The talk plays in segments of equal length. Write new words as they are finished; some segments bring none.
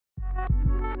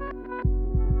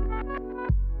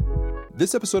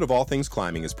This episode of All Things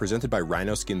Climbing is presented by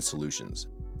Rhino Skin Solutions.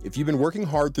 If you've been working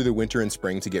hard through the winter and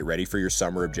spring to get ready for your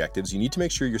summer objectives, you need to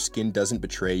make sure your skin doesn't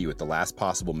betray you at the last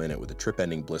possible minute with a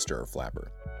trip-ending blister or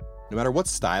flapper. No matter what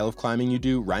style of climbing you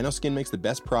do, Rhino Skin makes the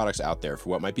best products out there for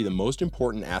what might be the most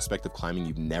important aspect of climbing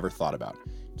you've never thought about: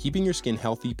 keeping your skin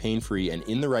healthy, pain-free, and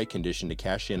in the right condition to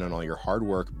cash in on all your hard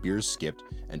work, beers skipped,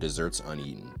 and desserts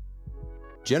uneaten.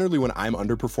 Generally, when I'm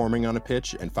underperforming on a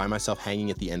pitch and find myself hanging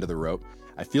at the end of the rope,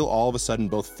 I feel all of a sudden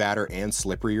both fatter and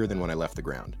slipperier than when I left the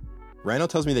ground. Rhino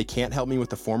tells me they can't help me with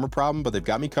the former problem, but they've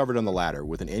got me covered on the latter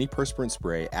with an antiperspirant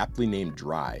spray aptly named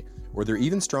Dry, or their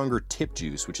even stronger Tip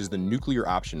Juice, which is the nuclear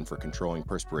option for controlling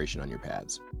perspiration on your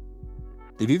pads.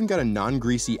 They've even got a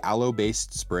non-greasy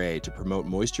aloe-based spray to promote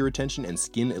moisture retention and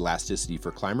skin elasticity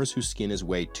for climbers whose skin is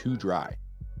way too dry.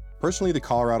 Personally, the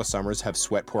Colorado summers have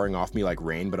sweat pouring off me like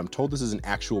rain, but I'm told this is an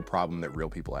actual problem that real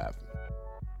people have.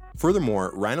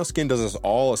 Furthermore, Rhino Skin does us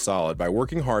all a solid by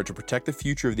working hard to protect the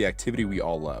future of the activity we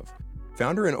all love.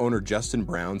 Founder and owner Justin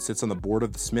Brown sits on the board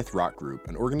of the Smith Rock Group,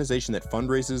 an organization that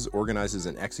fundraises, organizes,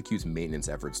 and executes maintenance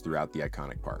efforts throughout the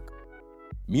iconic park.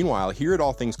 Meanwhile, here at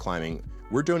All Things Climbing,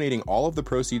 we're donating all of the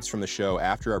proceeds from the show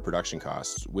after our production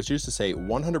costs, which is to say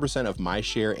 100% of my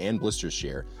share and Blister's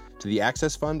share, to the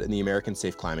Access Fund and the American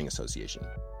Safe Climbing Association.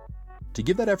 To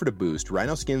give that effort a boost,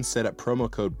 Rhino Skin set up promo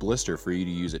code BLISTER for you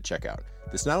to use at checkout.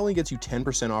 This not only gets you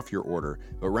 10% off your order,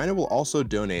 but Rhino will also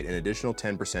donate an additional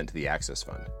 10% to the Access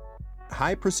Fund.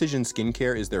 High precision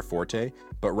skincare is their forte,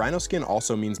 but Rhino Skin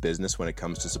also means business when it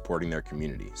comes to supporting their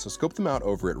community. So scope them out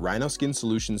over at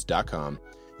rhinoskinsolutions.com,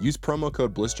 use promo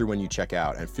code BLISTER when you check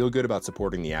out, and feel good about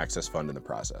supporting the Access Fund in the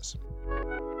process.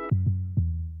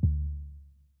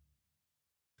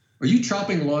 Are you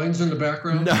chopping lines in the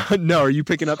background? No. Are you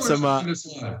picking up some?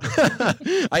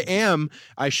 I am.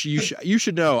 You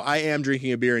should know. I am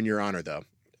drinking a beer in your honor, though.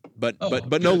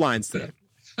 But no lines today.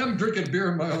 I'm drinking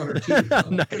beer in my honor too.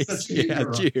 Nice. Yeah.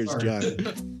 Cheers,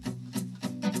 John.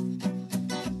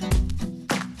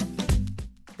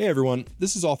 Hey everyone,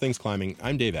 this is All Things Climbing.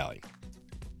 I'm Dave Alley.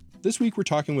 This week we're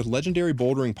talking with legendary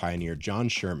bouldering pioneer John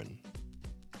Sherman.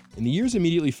 In the years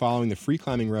immediately following the free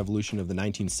climbing revolution of the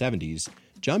 1970s,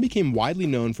 John became widely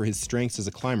known for his strengths as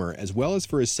a climber, as well as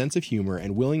for his sense of humor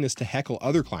and willingness to heckle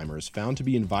other climbers found to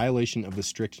be in violation of the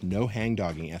strict no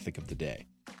hangdogging ethic of the day.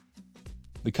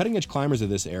 The cutting-edge climbers of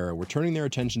this era were turning their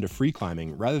attention to free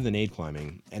climbing rather than aid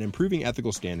climbing, and improving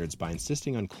ethical standards by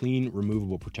insisting on clean,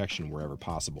 removable protection wherever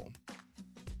possible.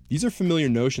 These are familiar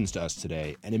notions to us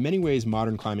today, and in many ways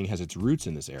modern climbing has its roots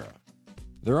in this era.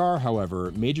 There are,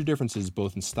 however, major differences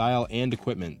both in style and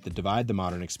equipment that divide the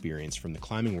modern experience from the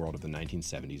climbing world of the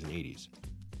 1970s and 80s.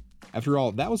 After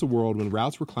all, that was a world when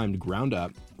routes were climbed ground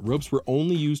up, ropes were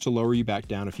only used to lower you back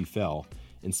down if you fell,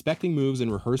 inspecting moves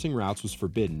and rehearsing routes was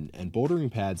forbidden, and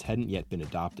bouldering pads hadn't yet been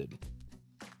adopted.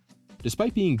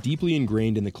 Despite being deeply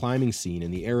ingrained in the climbing scene in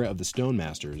the era of the Stone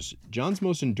Masters, John's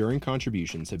most enduring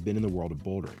contributions have been in the world of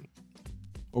bouldering.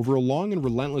 Over a long and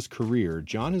relentless career,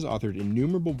 John has authored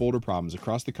innumerable boulder problems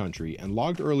across the country and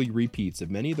logged early repeats of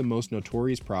many of the most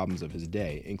notorious problems of his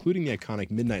day, including the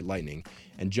iconic Midnight Lightning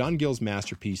and John Gill's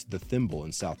masterpiece The Thimble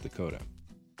in South Dakota.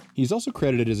 He's also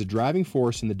credited as a driving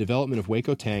force in the development of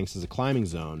Waco Tanks as a climbing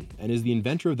zone and is the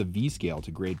inventor of the V-scale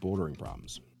to grade bouldering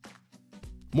problems.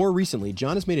 More recently,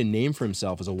 John has made a name for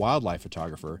himself as a wildlife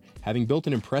photographer, having built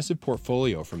an impressive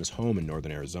portfolio from his home in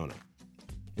northern Arizona.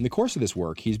 In the course of this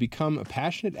work, he's become a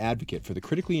passionate advocate for the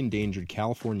critically endangered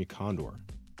California condor.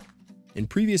 In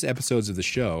previous episodes of the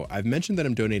show, I've mentioned that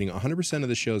I'm donating 100% of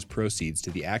the show's proceeds to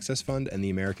the Access Fund and the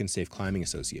American Safe Climbing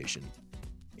Association.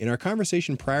 In our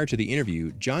conversation prior to the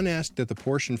interview, John asked that the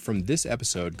portion from this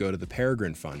episode go to the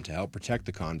Peregrine Fund to help protect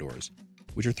the condors,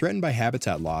 which are threatened by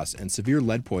habitat loss and severe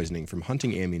lead poisoning from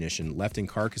hunting ammunition left in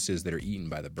carcasses that are eaten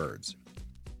by the birds.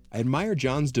 I admire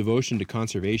John's devotion to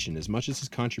conservation as much as his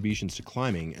contributions to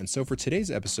climbing, and so for today's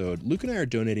episode, Luke and I are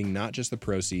donating not just the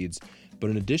proceeds, but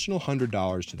an additional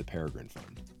 $100 to the Peregrine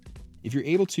Fund. If you're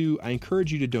able to, I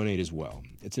encourage you to donate as well.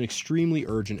 It's an extremely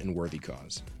urgent and worthy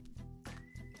cause.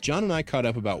 John and I caught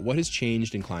up about what has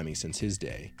changed in climbing since his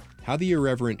day, how the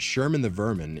irreverent Sherman the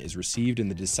Vermin is received in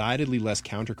the decidedly less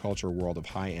counterculture world of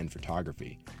high-end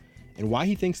photography, and why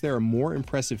he thinks there are more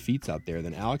impressive feats out there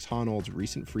than Alex Honnold's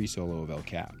recent free solo of El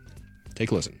Cap.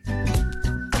 Take a listen.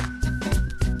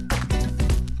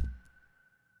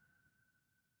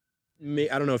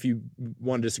 I don't know if you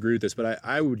want to disagree with this, but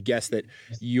I would guess that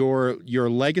your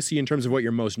legacy in terms of what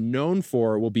you're most known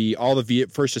for will be all the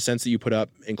first ascents that you put up,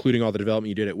 including all the development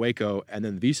you did at Waco, and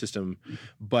then the V system.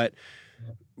 But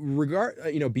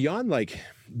beyond like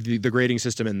the grading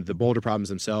system and the boulder problems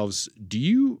themselves, do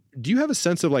you have a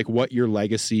sense of like what your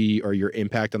legacy or your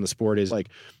impact on the sport is? Like,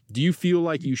 do you feel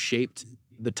like you shaped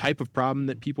the type of problem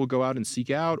that people go out and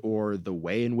seek out, or the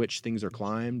way in which things are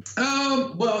climbed?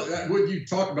 Well, when you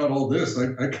talk about all this, I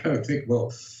kind of think,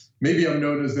 well, maybe I'm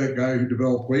known as that guy who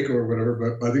developed Waco or whatever,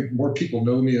 but I think more people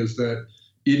know me as that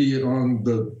idiot on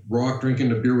the rock drinking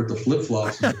the beer with the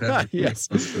flip-flops. Yes.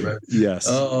 Yes.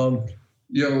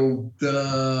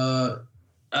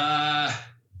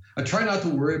 I try not to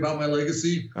worry about my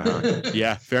legacy.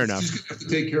 Yeah, fair enough. It's just gonna have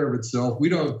to take care of itself. We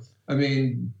don't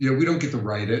get to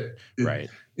write it. Right.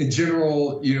 In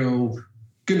general,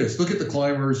 goodness, look at the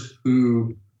climbers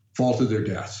who fall to their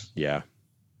deaths. Yeah.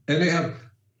 And they have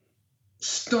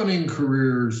stunning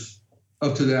careers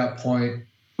up to that point,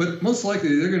 but most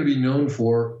likely they're going to be known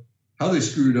for how they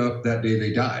screwed up that day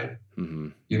they died. Mm-hmm.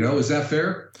 Is that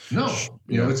fair? No.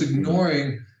 It's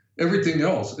ignoring everything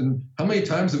else. And how many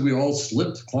times have we all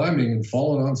slipped climbing and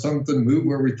fallen on something, moved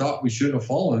where we thought we shouldn't have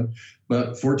fallen,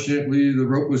 but fortunately the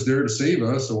rope was there to save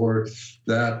us, or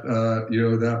that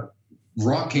that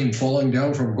rock came falling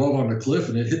down from above on the cliff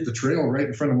and it hit the trail right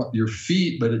in front of your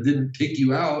feet, but it didn't take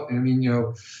you out.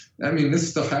 This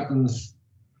stuff happens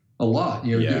a lot.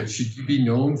 Should you be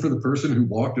known for the person who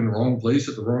walked in the wrong place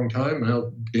at the wrong time?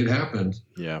 Well, it happened.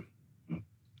 Yeah.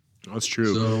 That's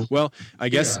true. So, well, I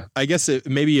guess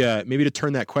maybe to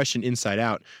turn that question inside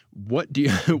out, what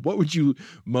would you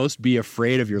most be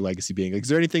afraid of your legacy being? Like, is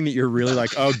there anything that you're really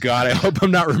like, oh God, I hope I'm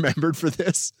not remembered for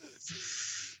this?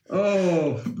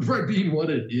 Oh, right, being what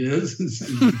it is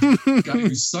the guy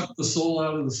who sucked the soul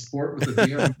out of the sport with a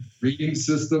damn rating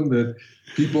system that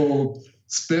people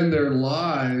spend their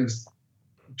lives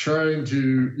trying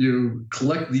to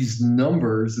collect these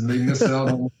numbers, and they miss out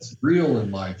on what's real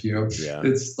in life. Yeah.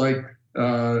 It's like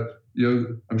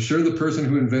I'm sure the person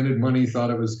who invented money thought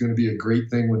it was going to be a great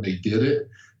thing when they did it.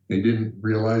 They didn't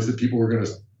realize that people were going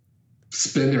to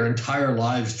spend their entire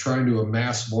lives trying to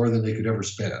amass more than they could ever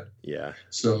spend. Yeah.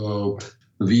 So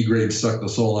the V grade sucked the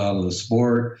soul out of the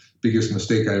sport. Biggest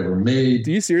mistake I ever made.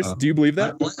 Do you believe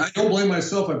that? I don't blame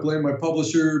myself. I blame my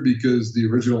publisher, because the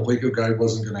original Waco guide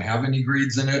wasn't going to have any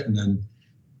grades in it. And then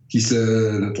he said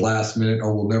at the last minute,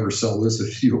 oh, we'll never sell this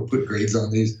if you don't put grades on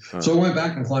these. Huh. So I went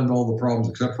back and climbed all the problems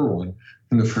except for one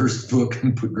in the first book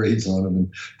and put grades on them.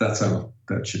 And that's how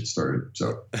that shit started.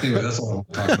 So anyway, that's all I'm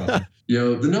talking about.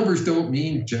 The numbers don't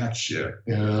mean jack shit.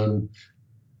 And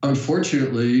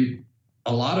unfortunately,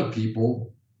 a lot of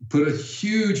people put a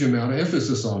huge amount of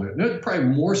emphasis on it, and probably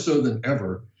more so than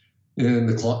ever in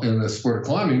the sport of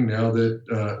climbing now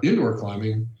that indoor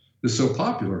climbing is so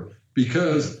popular,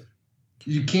 because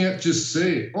you can't just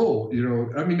say,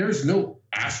 there's no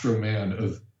Astroman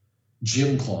of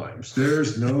gym climbs.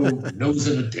 There's no Nose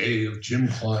in a Day of gym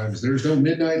climbs. There's no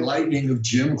Midnight Lightning of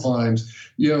gym climbs.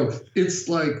 It's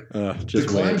like the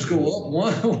climbs go up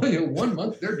one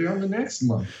month, they're down the next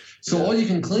month. So all you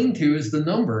can cling to is the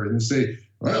number and say,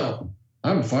 well,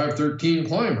 I'm a 513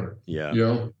 climber.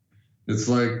 Yeah. It's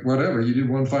like, whatever, you did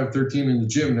 513 in the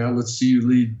gym. Now let's see you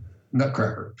lead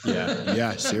Nutcracker. Yeah.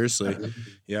 Yeah. Seriously.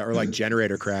 Yeah. Or like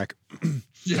generator crack.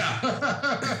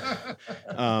 Yeah.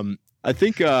 I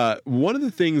think one of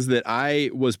the things that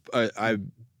I was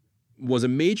a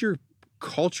major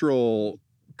cultural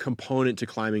component to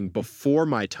climbing before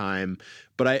my time,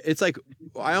 but I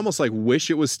almost like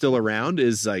wish it was still around,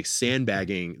 is like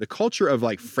sandbagging, the culture of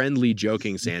like friendly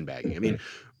joking sandbagging. I mean,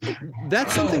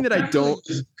 that's something that I don't.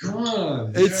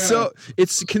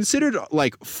 It's considered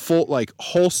like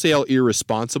wholesale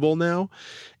irresponsible now,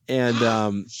 and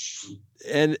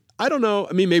I don't know.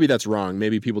 I mean, maybe that's wrong.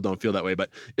 Maybe people don't feel that way,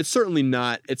 but it's certainly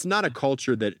not. It's not a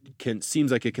culture that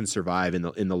seems like it can survive in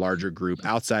the larger group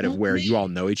outside of where you all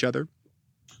know each other.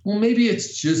 Well, maybe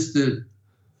it's just that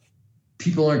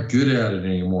people aren't good at it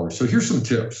anymore. So here's some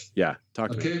tips. Yeah, talk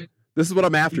to me. This is what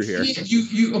I'm after here.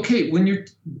 When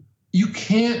you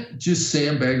can't just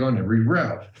sandbag on every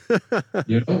route,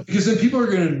 because then people are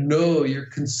going to know you're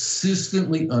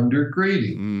consistently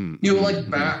undergrading. Like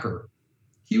Backer.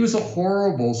 He was a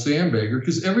horrible sandbagger,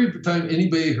 because every time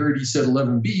anybody heard he said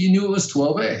 11B, you knew it was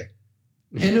 12A.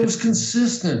 And it was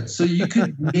consistent. So you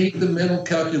could make the mental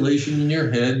calculation in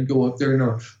your head and go up there and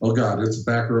know, oh God, it's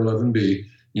Backer 11B,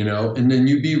 and then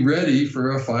you'd be ready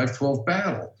for a 512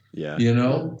 battle. Yeah.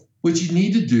 What you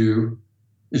need to do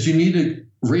is you need to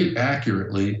rate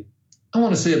accurately. I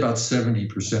want to say about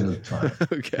 70% of the time.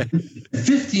 Okay.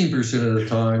 15% of the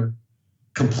time,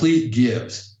 complete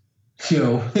gives.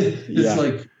 It's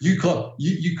like you call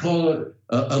it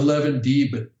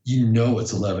 11D, but you know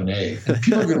it's 11A. And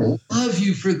people are going to love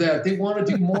you for that. They want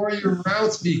to do more of your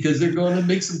routes because they're going to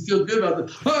make them feel good about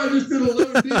it. Oh, I just did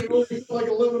 11D. It only feel like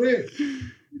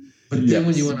 11A. But then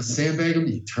when you want to sandbag them,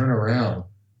 you turn around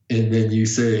and then you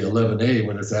say 11A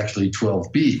when it's actually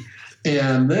 12B.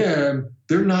 And then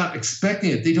they're not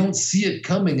expecting it. They don't see it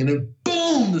coming. And then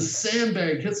boom, the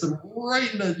sandbag hits them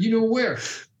right in the you know where.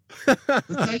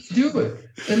 That's how you do it.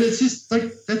 And it's just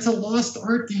like, that's a lost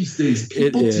art these days.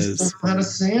 People just don't know how to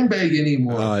sandbag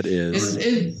anymore. Oh, it is.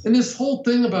 And this whole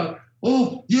thing about,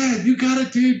 oh, yeah, you got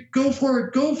it, dude. Go for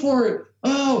it. Go for it.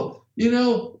 Oh,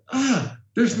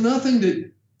 there's nothing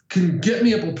that can get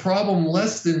me up a problem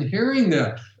less than hearing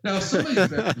that. Now, somebody's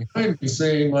back behind me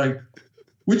saying, like,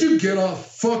 would you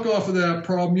fuck off of that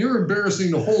problem? You're embarrassing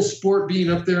the whole sport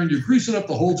being up there and you're greasing up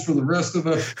the holds for the rest of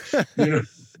us.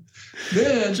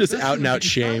 Then just out and out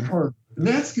shame. And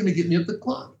that's going to get me up the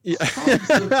clock. Yeah.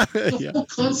 The whole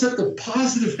concept of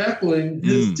positive heckling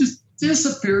has just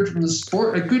disappeared from the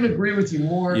sport. I couldn't agree with you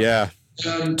more. Yeah.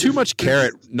 Too much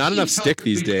carrot, not enough stick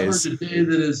these days. Today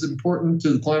that is important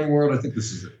to the climbing world. I think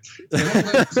this is it.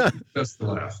 That's the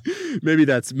laugh.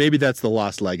 Maybe that's the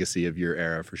lost legacy of your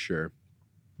era for sure.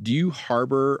 Do you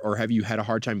harbor or have you had a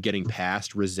hard time getting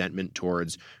past resentment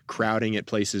towards crowding at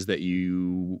places that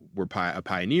you were a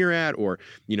pioneer at, or,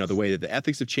 the way that the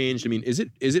ethics have changed? I mean, is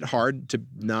it hard to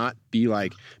not be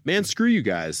like, man, screw you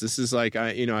guys. This is like,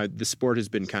 the sport has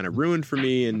been kind of ruined for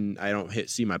me and I don't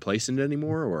see my place in it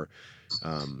anymore, or,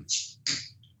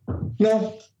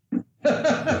 No. Hate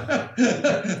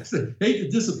to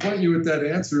disappoint you with that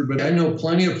answer, but I know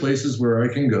plenty of places where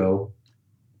I can go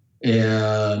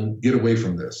and get away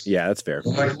from this. Yeah, that's fair.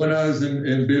 Like when I was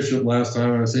in Bishop last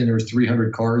time, I was saying there was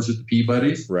 300 cars at the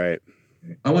Peabody's. Right.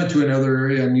 I went to another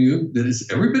area I knew that is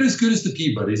every bit as good as the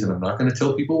Peabody's, and I'm not going to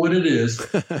tell people what it is.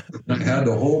 I had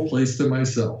the whole place to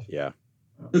myself. Yeah.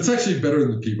 It's actually better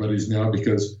than the Peabody's now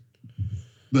because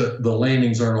the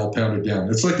landings aren't all pounded down.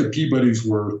 It's like the Peabody's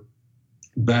were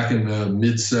back in the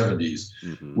mid-'70s,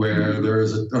 where there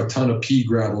is a ton of pea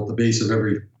gravel at the base of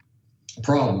every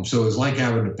problem. So it's like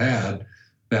having a pad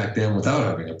back then without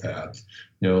having a pad.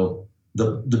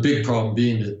 The big problem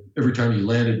being that every time you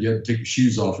landed, you had to take your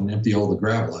shoes off and empty all the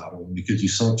gravel out of them because you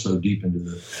sunk so deep into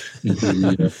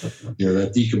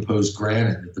that decomposed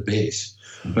granite at the base.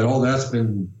 But all that's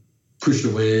been pushed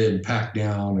away and packed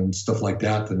down and stuff like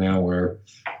that to now where,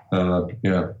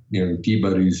 the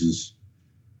Peabody's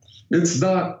it's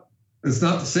not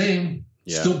the same.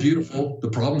 Yeah. Still beautiful. The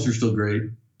problems are still great.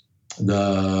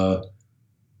 The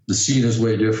scene is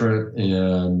way different,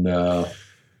 and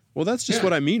well, that's just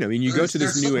what I mean. I mean, you go to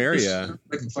this new area.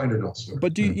 I can find it elsewhere.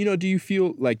 But do you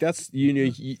feel like that's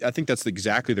I think that's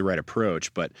exactly the right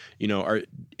approach. But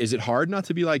is it hard not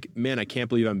to be like, man, I can't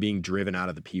believe I'm being driven out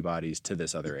of the Peabody's to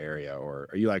this other area, or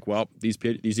are you like, well, these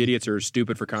idiots are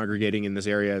stupid for congregating in this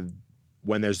area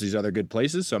when there's these other good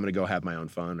places, so I'm going to go have my own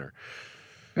fun? Or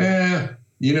I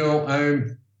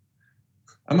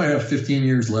might have 15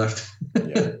 years left.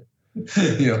 Yeah.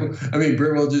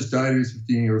 Britwell just died. He was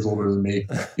 15 years older than me.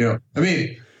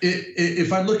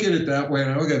 If I look at it that way,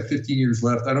 and I only got 15 years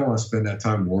left, I don't want to spend that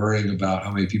time worrying about how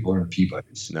many people are in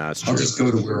Peabody's. No, it's true. I'll just go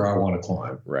to where I want to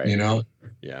climb. Right.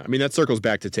 Yeah. I mean, that circles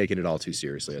back to taking it all too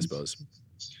seriously, I suppose.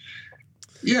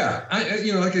 Yeah,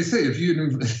 like I say, if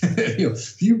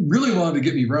you really wanted to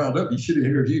get me riled up, you should have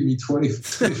interviewed me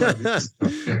 25 minutes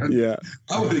ago. Yeah,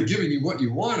 I would have given you what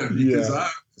you wanted because I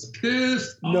was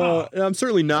pissed. No, I'm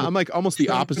certainly not. I'm like almost the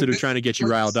opposite of trying to get you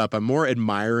riled up. I'm more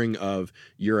admiring of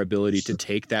your ability to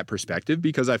take that perspective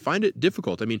because I find it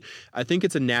difficult. I mean, I think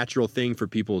it's a natural thing for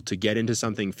people to get into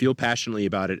something, feel passionately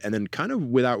about it, and then kind of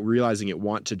without realizing it,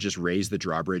 want to just raise the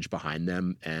drawbridge behind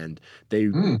them, and they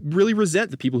really resent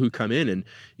the people who come in and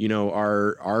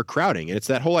are crowding. And it's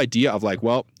that whole idea of like,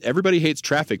 well, everybody hates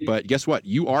traffic, but guess what?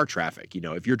 You are traffic.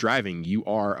 If you're driving, you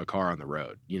are a car on the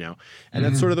road. And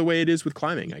that's sort of the way it is with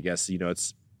climbing. I guess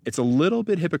it's a little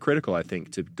bit hypocritical, I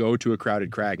think, to go to a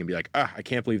crowded crag and be like, I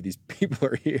can't believe these people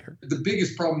are here. The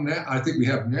biggest problem that I think we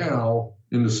have now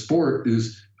in the sport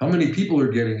is how many people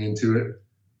are getting into it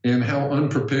and how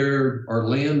unprepared our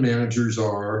land managers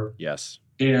are. Yes.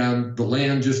 And the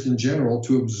land just in general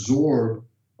to absorb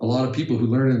a lot of people who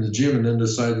learn in the gym and then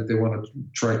decide that they want to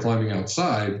try climbing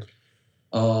outside.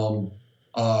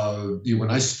 When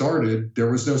I started, there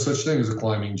was no such thing as a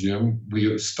climbing gym.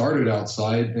 We started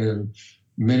outside, and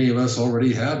many of us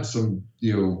already had some,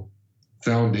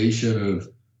 foundation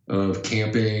of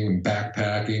camping and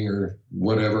backpacking or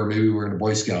whatever. Maybe we were in the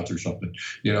Boy Scouts or something,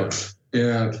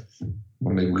 and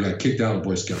maybe we got kicked out of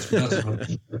Boy Scouts. But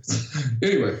that's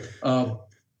anyway.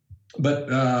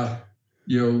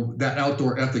 that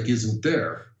outdoor ethic isn't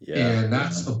there. Yeah. And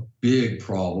that's a big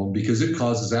problem because it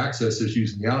causes access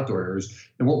issues in the outdoor areas.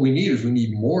 And what we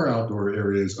need more outdoor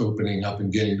areas opening up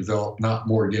and getting developed, not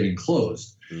more getting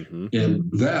closed. Mm-hmm.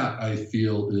 And that, I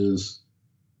feel, is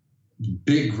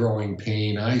big growing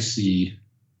pain I see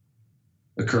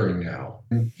occurring now.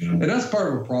 And that's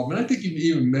part of a problem. And I think you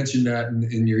even mentioned that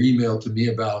in your email to me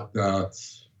about,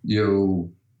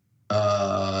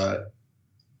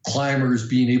 climbers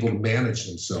being able to manage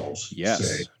themselves,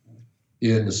 say,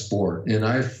 in the sport. And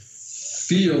I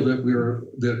feel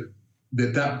that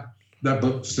that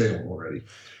boat sailed already.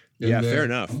 And fair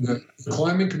enough. The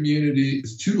climbing community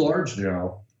is too large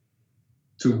now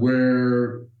to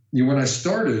where, when I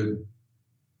started,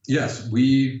 yes,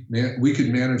 we could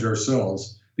manage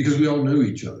ourselves because we all knew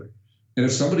each other. And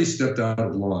if somebody stepped out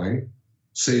of line,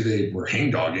 say they were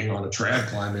hangdogging on a trad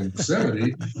climb in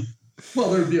Yosemite,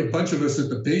 well, there'd be a bunch of us at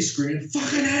the base screen,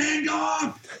 fucking hang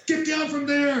dog, get down from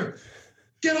there,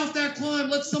 get off that climb,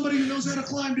 let somebody who knows how to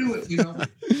climb do it.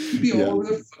 You'd be all over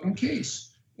the fucking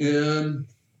case. And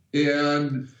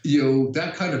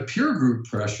that kind of peer group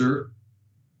pressure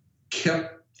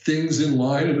kept things in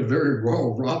line in a very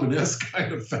Royal Robin-esque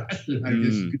kind of fashion, I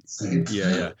guess you could say.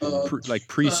 Yeah. Like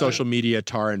pre-social media,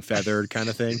 tar and feathered kind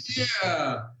of thing.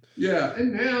 Yeah.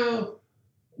 And now,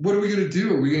 what are we going to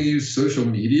do? Are we going to use social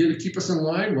media to keep us in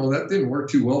line? Well, that didn't work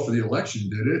too well for the election,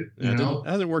 did it? It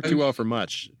hasn't worked too well for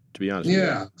much, to be honest.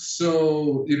 Yeah.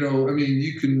 So,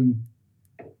 you can,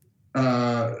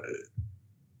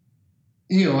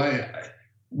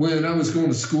 when I was going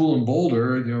to school in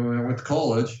Boulder, when I went to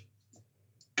college,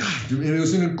 God, it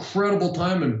was an incredible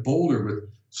time in Boulder with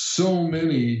so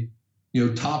many,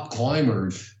 top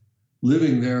climbers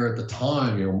living there at the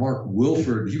time. Mark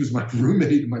Wilford, he was my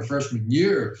roommate in my freshman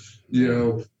year.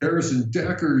 Harrison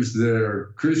Decker's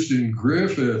there, Christian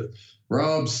Griffith,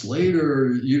 Rob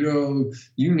Slater, you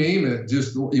name it,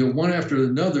 just, one after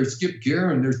another. Skip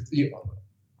Guerin, there's,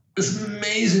 this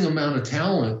amazing amount of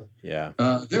talent. Yeah.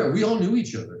 There, we all knew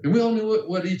each other, and we all knew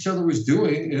what each other was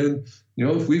doing. And,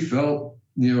 if we felt,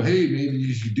 hey, maybe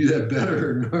you should do that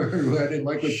better, or I didn't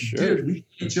like what you did, we let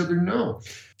each other know.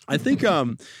 I think,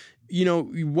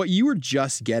 what you were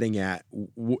just getting at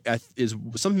is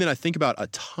something that I think about a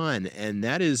ton. And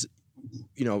that is,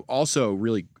 also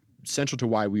really central to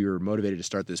why we were motivated to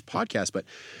start this podcast. But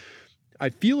I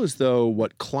feel as though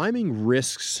what climbing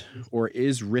risks or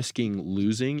is risking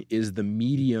losing is the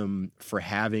medium for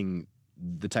having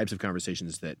the types of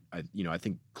conversations that I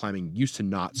think climbing used to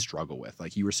not struggle with.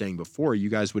 Like you were saying before, you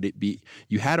guys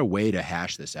you had a way to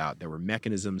hash this out. There were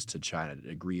mechanisms to try to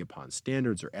agree upon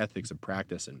standards or ethics of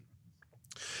practice. And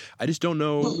I just don't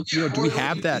know, do we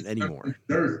have that anymore?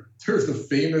 There's the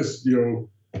famous,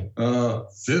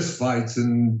 fist fights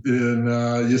in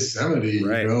Yosemite,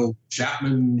 right.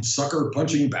 Chapman sucker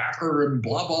punching backer and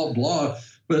blah, blah, blah.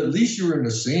 But at least you were in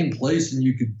the same place and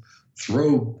you could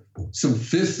throw some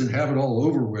fists and have it all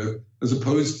over with, as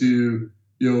opposed to,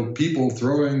 people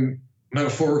throwing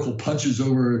metaphorical punches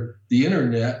over the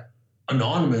internet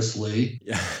anonymously,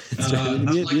 not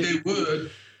like they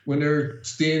would when they're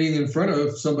standing in front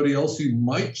of somebody else who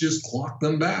might just clock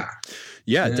them back.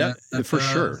 Yeah, for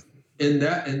sure. And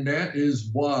that is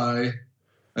why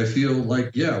I feel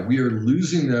like, we are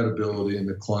losing that ability in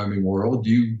the climbing world.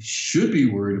 You should be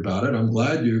worried about it. I'm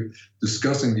glad you're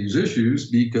discussing these issues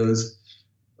because,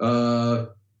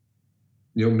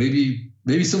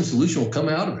 maybe some solution will come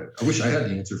out of it. I wish I had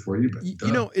the answer for you, but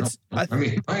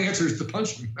my answer is to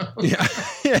punch them.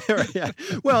 Yeah.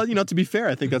 Well, to be fair,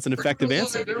 I think that's an effective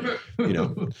answer.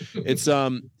 It's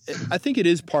I think it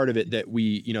is part of it that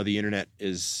we, the internet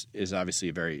is obviously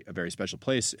a very special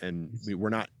place, and we're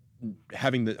not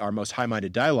having our most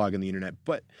high-minded dialogue on the internet,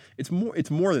 but it's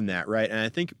more than that, right? And I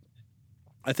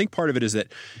think part of it is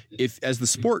that as the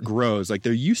sport grows, like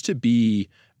there used to be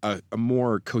a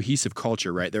more cohesive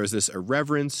culture, right? There was this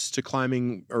irreverence to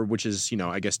climbing, or which is,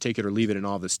 I guess take it or leave it and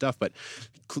all this stuff. But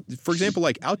for example,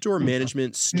 like outdoor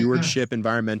management, stewardship,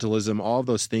 environmentalism, all of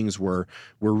those things were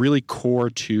really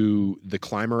core to the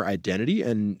climber identity.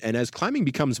 And as climbing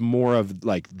becomes more of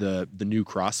like the new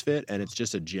CrossFit and it's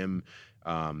just a gym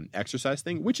exercise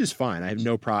thing, which is fine. I have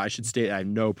no problem. I should state I have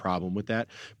no problem with that.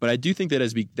 But I do think that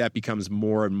as that becomes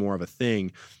more and more of a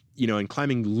thing, and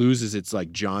climbing loses its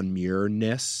like John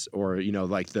Muir-ness, or,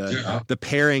 like the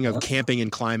pairing of camping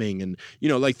and climbing and,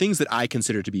 like things that I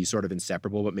consider to be sort of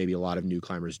inseparable, but maybe a lot of new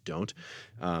climbers don't.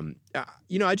 I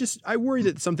worry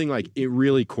that something like it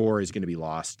really core is going to be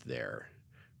lost there.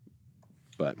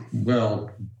 But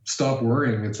well, stop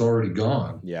worrying. It's already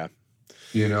gone. Yeah.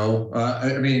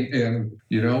 I mean, and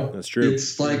That's true.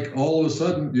 It's like all of a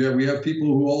sudden, we have people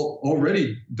who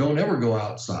already don't ever go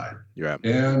outside. Yeah.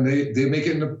 And they make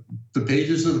it in the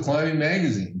pages of the climbing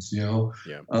magazines, Yeah.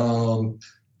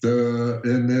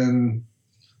 And then,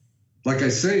 like I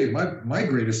say, my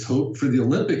greatest hope for the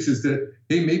Olympics is that,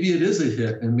 hey, maybe it is a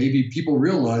hit, and maybe people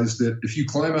realize that if you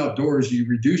climb outdoors, you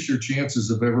reduce your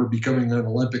chances of ever becoming an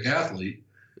Olympic athlete.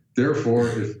 Therefore,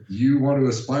 if you want to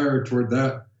aspire toward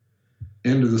that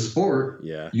end of the sport,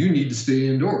 you need to stay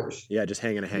indoors. Yeah, just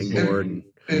hanging a hangboard.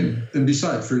 And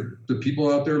besides, for the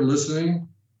people out there listening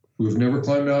who have never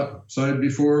climbed outside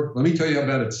before, let me tell you how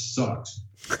bad it sucks.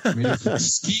 I mean,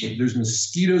 there's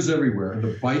mosquitoes everywhere, and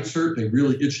the bites hurt. They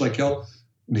really itch like hell,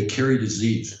 and they carry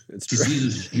disease. It's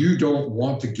diseases you don't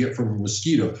want to get from a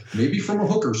mosquito. Maybe from a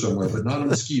hooker somewhere, but not a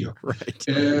mosquito. Right.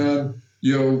 And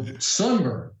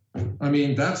sunburn. I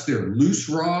mean, that's there. Loose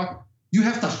rock. You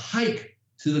have to hike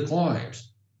to the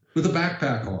climbs with a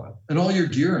backpack on and all your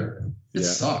gear in it. It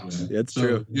sucks. It's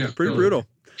true. Yeah, pretty brutal.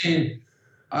 And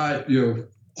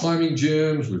climbing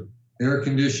gyms with air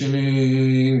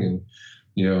conditioning and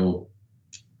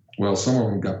some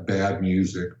of them got bad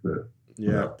music, but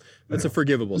that's a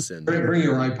forgivable sin. Bring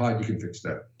your iPod, you can fix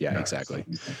that. Yeah, exactly.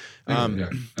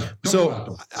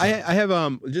 So I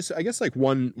have just I guess like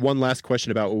one last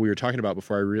question about what we were talking about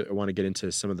before I want to get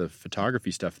into some of the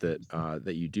photography stuff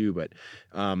that you do. But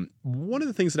one of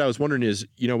the things that I was wondering is,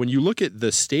 when you look at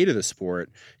the state of the sport,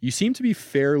 you seem to be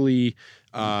fairly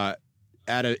in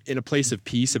a place of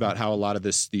peace about how a lot of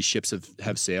these ships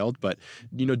have sailed. But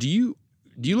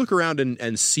do you look around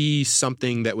and see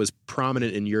something that was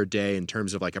prominent in your day in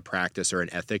terms of like a practice or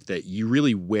an ethic that you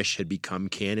really wish had become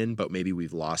canon, but maybe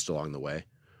we've lost along the way?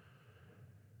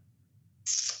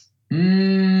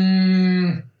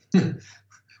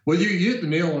 Well, you hit the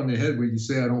nail on the head when you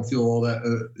say I don't feel all that,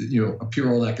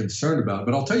 appear all that concerned about it.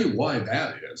 But I'll tell you why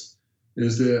that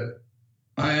is that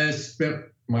I spent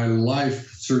my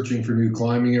life searching for new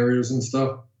climbing areas and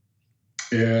stuff.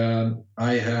 And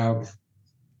I have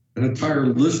an entire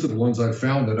list of ones I've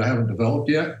found that I haven't developed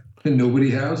yet, and nobody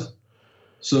has.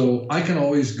 So I can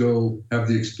always go have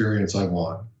the experience I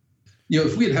want.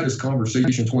 If we had this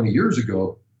conversation 20 years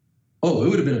ago, it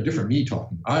would have been a different me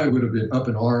talking. I would have been up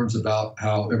in arms about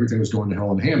how everything was going to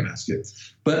hell in a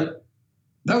handbasket. But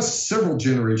that was several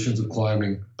generations of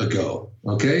climbing ago,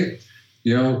 okay?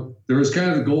 There was kind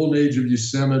of the golden age of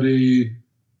Yosemite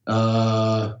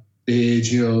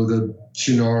age, the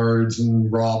Chenards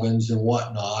and Robbins and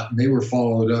whatnot, and they were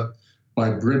followed up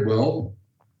by Bridwell,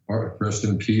 rest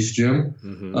in peace, Jim.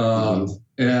 Mm-hmm.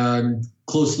 And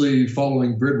closely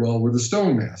following Bridwell were the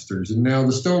Stonemasters, and now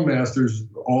the Stonemasters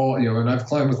all, and I've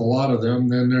climbed with a lot of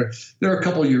them. And they're a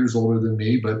couple of years older than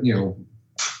me, but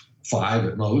 5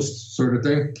 at most, sort of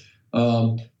thing.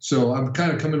 So I'm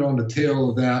kind of coming on the tail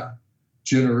of that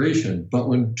generation. But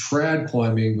when trad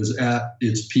climbing was at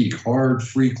its peak, hard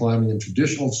free climbing in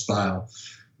traditional style,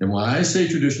 and when I say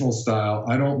traditional style,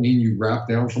 I don't mean you wrap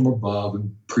down from above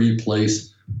and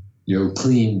pre-place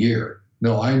clean gear.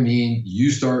 No, I mean you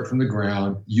start from the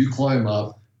ground, you climb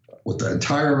up with the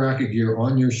entire rack of gear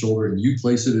on your shoulder, and you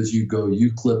place it as you go,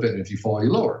 you clip it, and if you fall,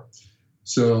 you lower.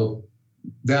 So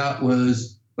that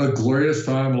was a glorious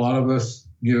time. A lot of us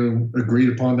agreed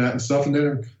upon that and stuff. And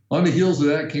then on the heels of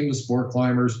that came the sport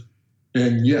climbers.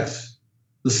 And yes,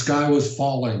 the sky was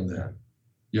falling then.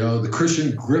 The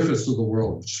Christian Griffiths of the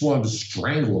world just wanted to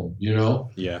strangle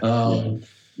them,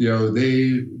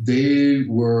 They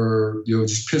were,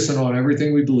 just pissing on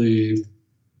everything we believed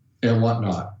and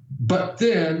whatnot. But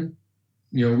then,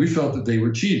 we felt that they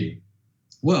were cheating.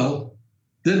 Well,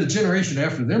 then the generation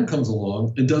after them comes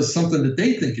along and does something that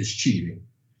they think is cheating.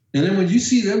 And then when you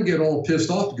see them get all pissed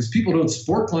off because people don't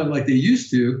sport climb like they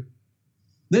used to,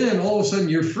 then all of a sudden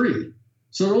you're free.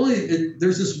 So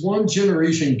there's this one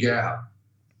generation gap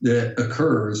that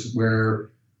occurs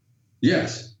where,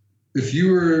 yes, if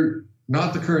you were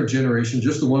not the current generation,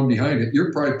 just the one behind it,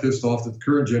 you're probably pissed off that the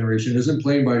current generation isn't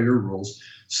playing by your rules,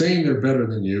 saying they're better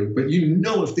than you, but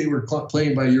if they were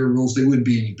playing by your rules, they wouldn't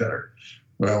be any better.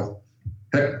 Well,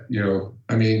 heck,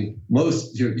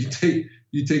 most,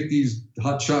 you take these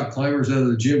hot shot climbers out of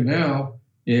the gym now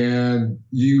and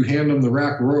you hand them the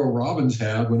rack Royal Robbins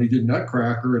had when he did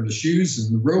Nutcracker and the shoes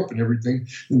and the rope and everything.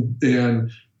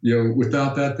 And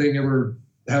without that thing ever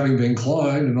having been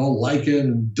climbed and all lichen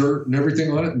and dirt and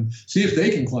everything on it, and see if they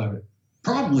can climb it.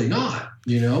 Probably not,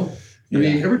 I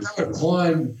mean, every time I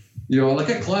climb,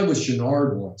 I climbed with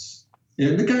Chenard once,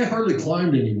 and the guy hardly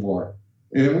climbed anymore.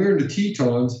 And we were in the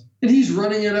Tetons, and he's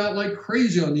running it out like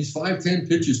crazy on these 5-10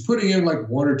 pitches, putting in like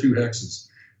 1 or 2 hexes.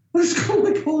 I was going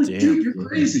like, holy dude, you're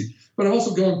crazy. But I'm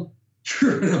also going,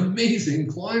 you're an amazing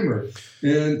climber.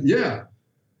 And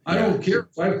I don't care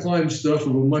if I've climbed stuff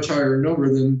of a much higher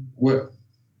number than what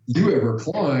you ever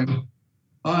climbed.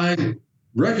 I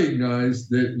recognize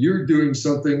that you're doing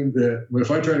something that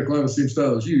if I try to climb the same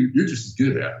style as you, you're just as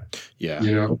good at. Yeah.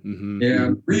 You know? Mm-hmm.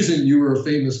 And the reason you were a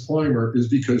famous climber is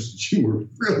because you were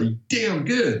really damn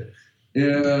good.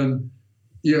 And,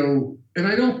 and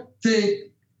I don't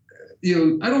think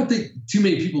too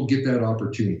many people get that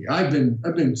opportunity. I've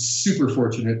been super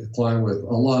fortunate to climb with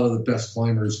a lot of the best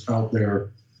climbers out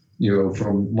there,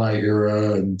 from my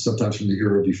era and sometimes from the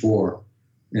era before.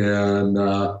 And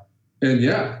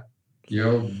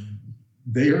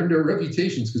they earned their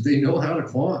reputations because they know how to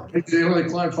climb. They only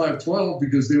climbed 512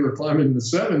 because they were climbing in the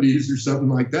 70s or something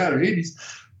like that, or 80s.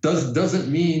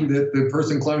 Doesn't mean that the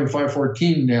person climbing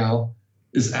 514 now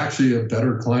is actually a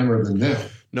better climber than them.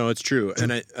 No, it's true.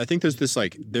 And I think there's this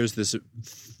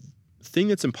thing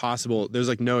that's impossible. There's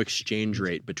like no exchange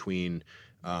rate between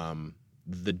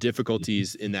the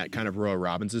difficulties in that kind of Royal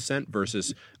Robbins ascent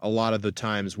versus a lot of the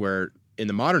times where in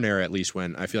the modern era, at least,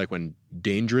 when I feel like when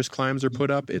dangerous climbs are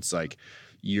put up, it's like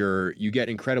you get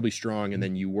incredibly strong and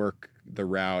then you work the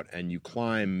route and you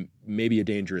climb maybe a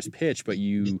dangerous pitch, but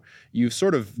you've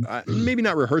sort of maybe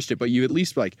not rehearsed it, but you at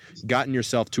least like gotten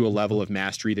yourself to a level of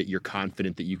mastery that you're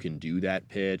confident that you can do that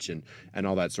pitch and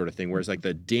all that sort of thing. Whereas like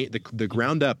the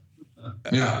ground up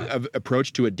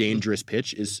approach to a dangerous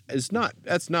pitch that's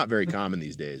not very common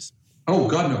these days. Oh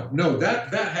God, no,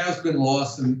 that has been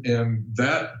lost, and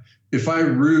that if I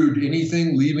rued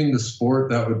anything leaving the sport,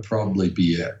 that would probably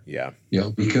be it. Yeah,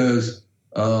 because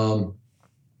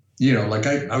like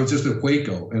I was just at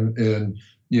Waco and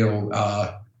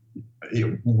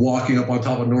walking up on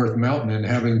top of North Mountain and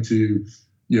having to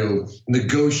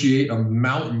negotiate a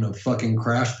mountain of fucking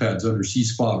crash pads under C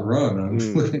Spot Run.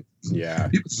 People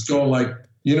just going like,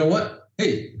 you know what?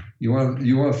 Hey, you want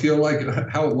to feel like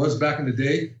how it was back in the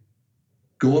day?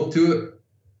 Go up to it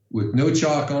with no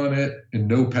chalk on it and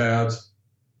no pads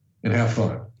and have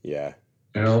fun. Yeah.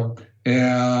 And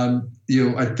I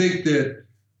think that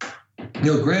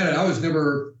granted, I was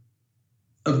never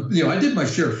I did my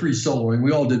share of free soloing.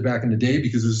 We all did back in the day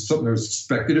because it was something that was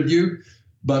expected of you.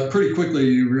 But pretty quickly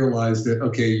you realize that,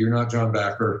 okay, you're not John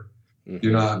Backer. Mm-hmm.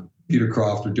 You're not Peter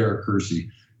Croft or Derek Kersey,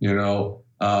 so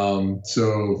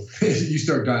you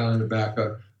start dialing it back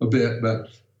a bit.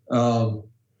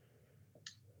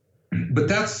 But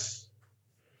that's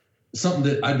something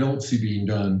that I don't see being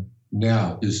done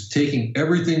now, is taking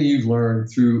everything you've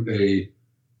learned through a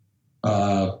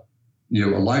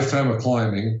lifetime of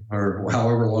climbing or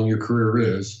however long your career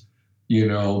is,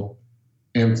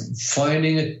 and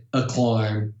finding a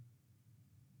climb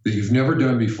that you've never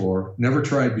done before, never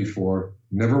tried before,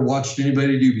 never watched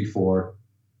anybody do before,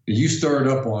 and you start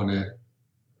up on it,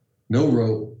 no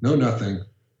rope, no nothing,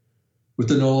 with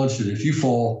the knowledge that if you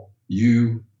fall,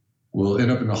 you will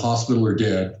end up in the hospital or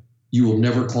dead. You will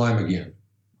never climb again.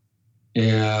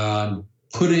 And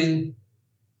putting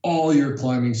all your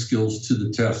climbing skills to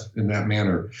the test in that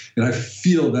manner. And I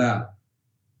feel that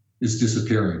is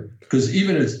disappearing. Because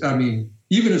even as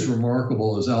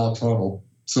remarkable as Alex Honnold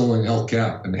soloing El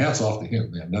Cap, and hats off to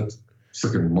him, man, that's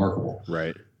freaking remarkable.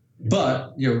 Right.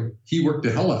 But, he worked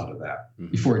the hell out of that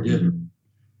before he did.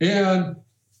 And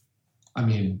I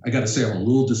got to say, I'm a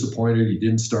little disappointed he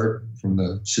didn't start from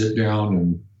the sit down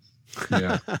and,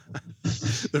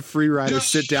 the free rider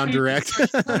sit down direct.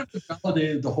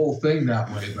 Validated the whole thing that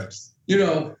way, but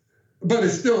but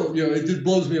it's still, it just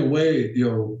blows me away. I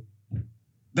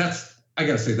got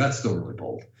to say, that's still really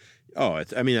bold. Oh,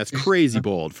 that's crazy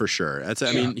bold for sure.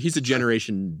 He's a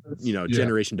generation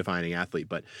defining athlete,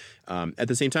 but at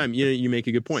the same time, you make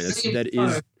a good point.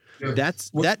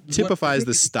 That typifies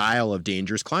the style of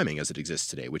dangerous climbing as it exists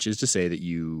today, which is to say that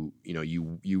you're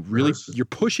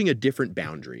pushing a different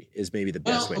boundary is maybe the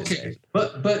best way to say it.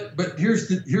 But here's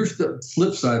the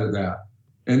flip side of that.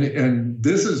 And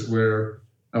this is where,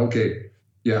 I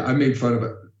made fun of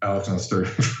Alex on story.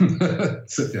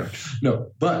 Sit down.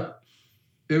 No, but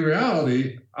in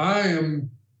reality, I am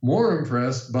more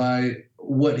impressed by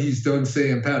what he's done,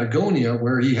 say, in Patagonia,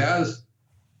 where he has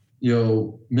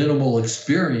minimal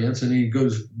experience, and he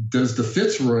does the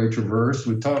Fitzroy Traverse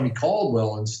with Tommy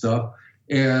Caldwell and stuff,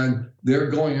 and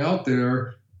they're going out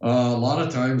there a lot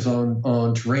of times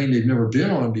on terrain they've never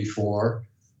been on before,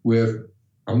 with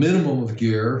a minimum of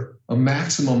gear, a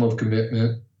maximum of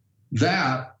commitment.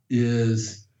 That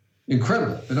is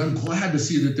incredible, and I'm glad to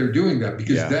see that they're doing that,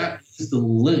 because that is the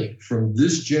link from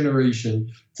this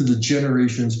generation to the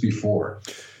generations before,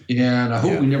 and I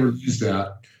hope we never lose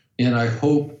that, and I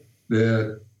hope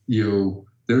that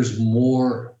there's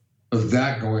more of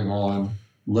that going on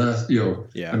less,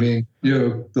 Yeah. I mean,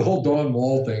 the whole Dawn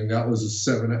Wall thing, that was a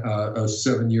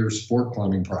 7-year sport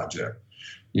climbing project,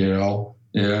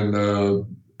 and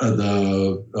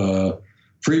the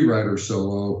free rider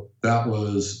solo, that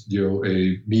was,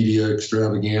 a media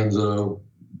extravaganza,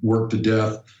 worked to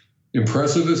death,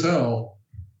 impressive as hell.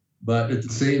 But at the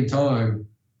same time,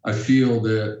 I feel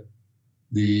that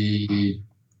the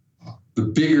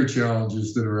bigger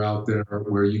challenges that are out there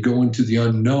where you go into the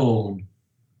unknown,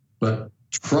 but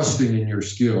trusting in your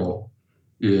skill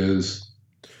is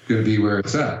going to be where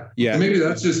it's at. Yeah. And maybe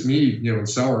that's just me, in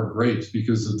sour grapes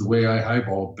because of the way I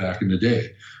highballed back in the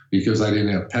day, because I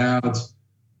didn't have pads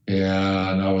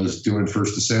and I was doing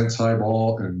first ascents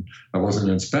highball and I wasn't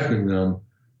inspecting them.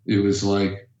 It was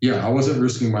like, I wasn't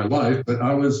risking my life, but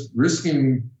I was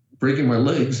risking breaking my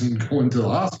legs and going to the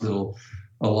hospital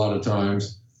a lot of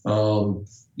times. And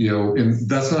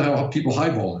that's not how people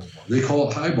highball anymore. They call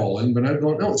it highballing, but I'm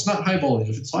going, no, it's not highballing.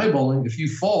 If it's highballing, if you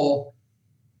fall,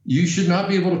 you should not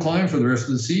be able to climb for the rest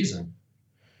of the season.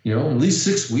 At least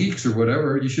 6 weeks or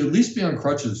whatever. You should at least be on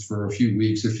crutches for a few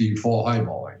weeks if you fall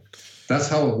highballing. That's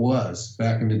how it was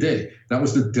back in the day. That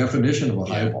was the definition of a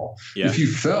highball. Yeah. If you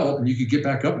fell and you could get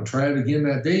back up and try it again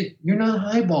that day, you're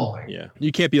not highballing. Yeah.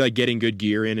 You can't be like getting good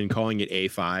gear in and calling it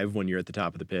A5 when you're at the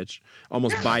top of the pitch.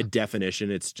 Almost by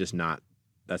definition, it's just not.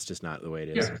 That's just not the way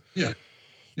it is. Yeah.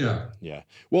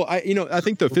 Well, I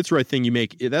think the Fitzroy thing you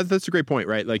make, that's a great point,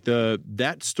 right? Like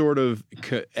that sort of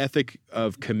ethic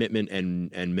of commitment and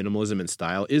minimalism and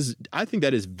style I think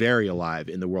that is very alive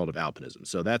in the world of alpinism.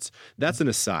 So that's an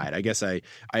aside. I guess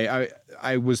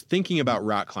I was thinking about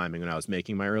rock climbing when I was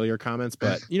making my earlier comments,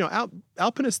 but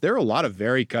alpinists, there are a lot of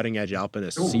very cutting edge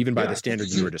alpinists, even by the standard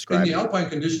you were describing. And the alpine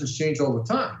conditions change all the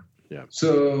time. Yeah.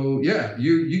 So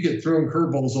you get thrown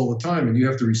curveballs all the time, and you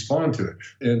have to respond to it.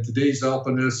 And today's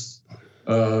alpinists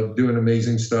doing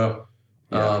amazing stuff.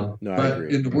 But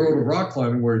in the world of rock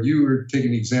climbing, where you were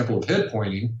taking the example of head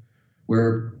pointing,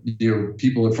 where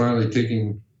people are finally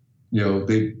taking,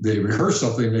 they rehearse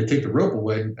something, they take the rope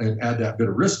away and add that bit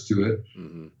of risk to it.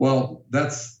 Mm-hmm. Well,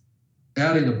 that's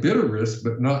adding a bit of risk,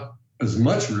 but not as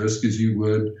much risk as you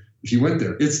would if you went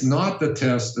there. It's not the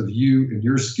test of you and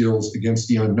your skills against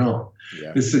the unknown.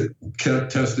 Yeah. It's the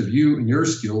test of you and your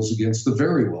skills against the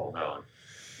very well known.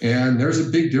 And there's a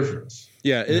big difference.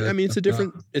 Yeah, it's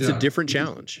a different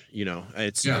challenge.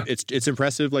 It's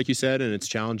impressive, like you said, and it's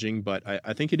challenging, but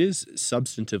I think it is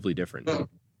substantively different. Well,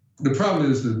 the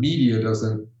problem is the media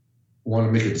doesn't want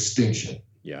to make a distinction.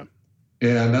 Yeah.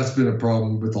 And that's been a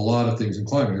problem with a lot of things in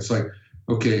climbing. It's like,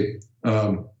 okay,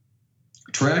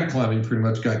 trad climbing pretty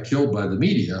much got killed by the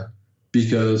media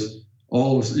because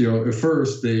at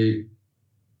first they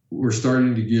were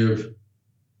starting to give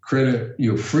credit,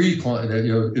 free climb,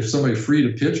 if somebody freed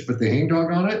a pitch, but they hang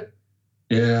dog on it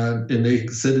and they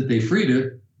said that they freed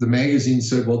it, the magazine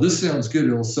said, well, this sounds good.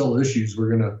 It'll sell issues. We're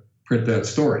going to print that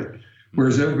story.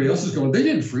 Whereas everybody else is going, they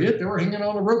didn't free it. They were hanging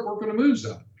on the rope, working the moves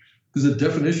out. Because the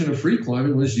definition of free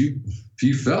climbing was if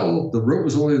you fell, the rope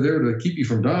was only there to keep you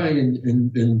from dying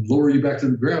and lower you back to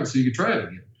the ground so you could try it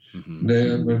again. Mm-hmm. And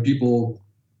then when people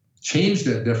changed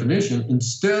that definition,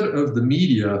 instead of the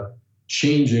media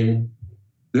changing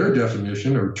their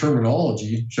definition or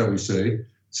terminology, shall we say,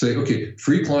 okay,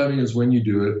 free climbing is when you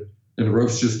do it and the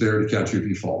rope's just there to catch you if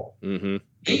you fall. Mm-hmm.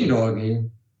 Hang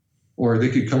dogging, or they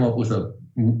could come up with a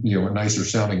nicer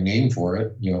sounding name for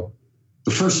it,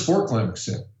 the first sport climb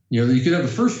ascent. You could have the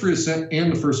first free ascent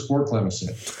and the first sport climb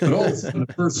ascent. But all of a sudden,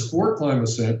 the first sport climb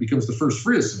ascent becomes the first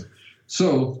free ascent.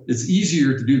 So it's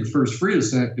easier to do the first free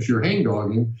ascent if you're hang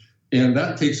dogging, and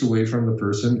that takes away from the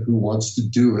person who wants to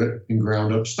do it in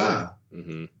ground up style.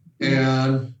 Mm-hmm.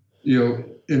 And,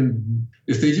 and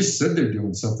if they just said they're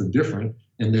doing something different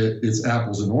and that it's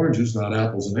apples and oranges, not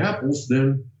apples and apples,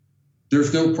 then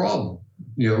there's no problem.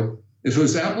 If it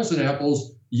was apples and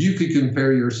apples, you could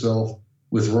compare yourself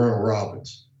with Royal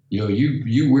Robbins.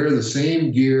 You wear the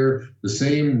same gear, the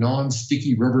same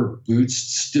non-sticky rubber boots,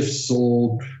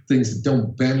 stiff-soled, things that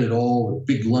don't bend at all, with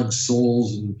big lug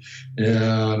soles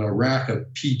and a rack of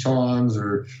pitons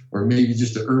or maybe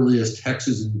just the earliest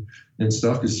hexes and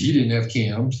stuff because you didn't have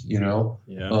cams, Yeah.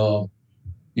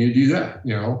 You do that,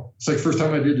 It's like first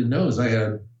time I did the nose,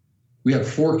 we had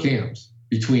 4 cams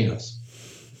between us.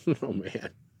 Oh,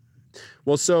 man.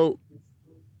 Well, so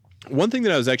one thing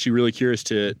that I was actually really curious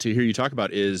to hear you talk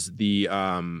about is the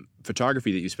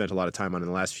photography that you spent a lot of time on in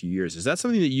the last few years. Is that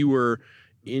something that you were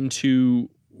into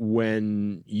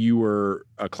when you were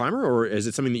a climber, or is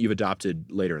it something that you've adopted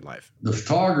later in life? The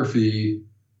photography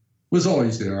was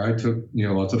always there. I took,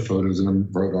 lots of photos and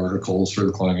wrote articles for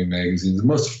the climbing magazines. The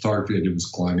most photography I did was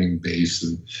climbing based.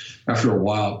 And after a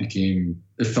while, it became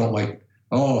it felt like,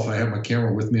 oh, if I have my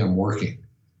camera with me, I'm working.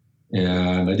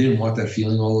 And I didn't want that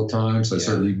feeling all the time. So I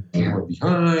started leaving the camera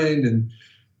behind, and,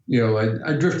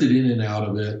 I drifted in and out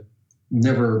of it.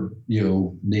 Never,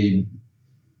 made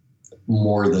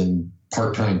more than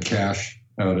part-time cash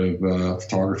out of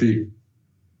photography.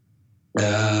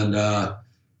 And,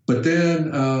 but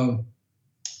then,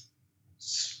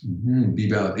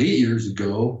 be about 8 years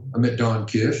ago, I met Don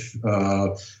Kish,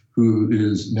 who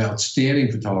is an outstanding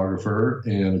photographer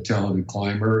and a talented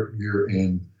climber here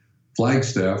in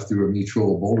Flagstaff through a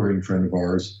mutual bouldering friend of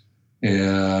ours.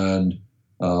 And,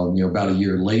 about a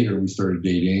year later, we started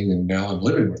dating, and now I'm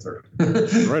living with her.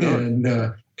 Right on. And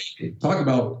talk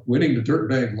about winning the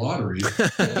dirtbag lottery.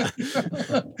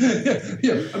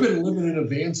 Yeah, I've been living in a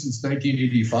van since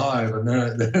 1985, and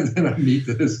then I meet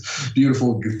this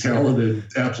beautiful, talented,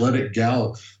 athletic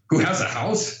gal who has a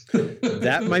house.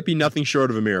 That might be nothing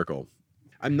short of a miracle.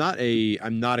 I'm not a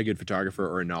good photographer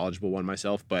or a knowledgeable one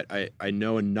myself, but I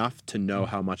know enough to know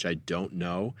how much I don't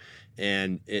know,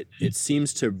 and it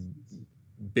seems to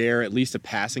bear at least a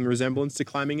passing resemblance to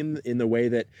climbing in the way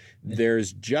that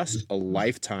there's just a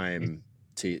lifetime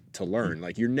to learn.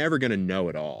 Like, you're never going to know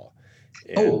it all.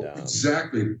 And,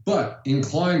 exactly. But in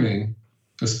climbing,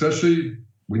 especially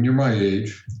when you're my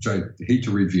age, which I hate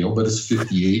to reveal, but it's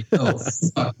 58. Oh,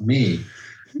 fuck me.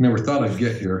 Never thought I'd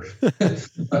get here.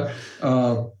 But,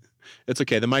 it's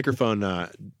okay. The microphone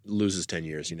loses 10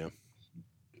 years,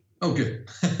 Okay.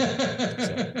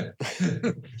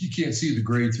 You can't see the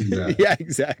grade through that. Yeah,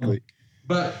 exactly.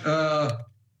 But I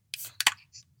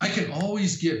can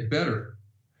always get better.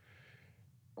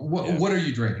 What are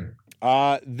you drinking?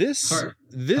 This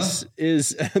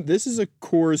is a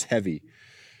Coors Heavy.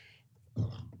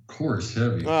 Coors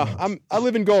Heavy. I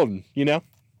live in Golden,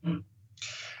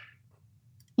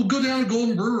 Well, go down to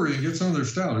Golden Brewery and get some of their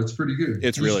stout. It's pretty good.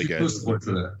 It's really good. For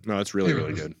that. No, it's really,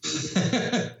 really good.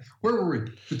 Where were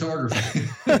we? Photography.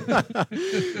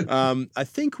 I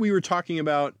think we were talking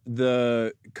about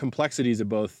the complexities of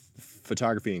both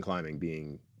photography and climbing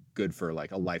being good for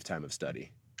like a lifetime of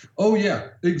study. Oh, yeah,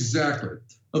 exactly.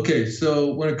 Okay,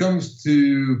 so when it comes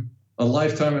to a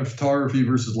lifetime in photography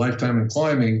versus lifetime in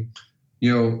climbing,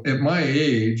 at my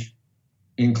age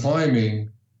in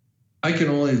climbing, I can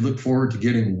only look forward to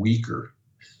getting weaker.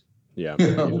 Yeah.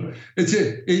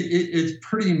 It's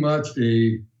pretty much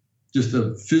just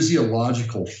a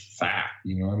physiological fact.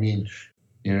 You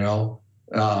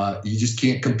just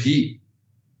can't compete,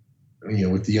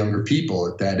 with the younger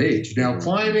people at that age. Now,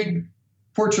 climbing,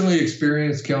 fortunately,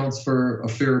 experience counts for a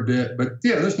fair bit, but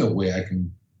yeah, there's no way I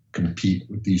can compete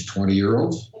with these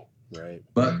 20-year-olds. Right.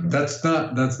 But that's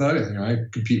not it. I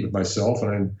compete with myself,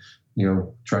 and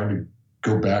I'm, trying to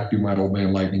go back, do my Old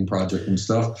Man Lightning project and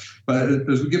stuff. But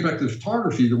as we get back to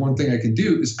photography, the one thing I can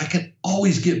do is I can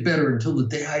always get better until the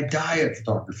day I die at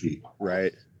photography.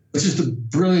 Right. It's just a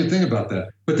brilliant thing about that.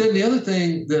 But then the other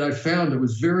thing that I found that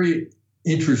was very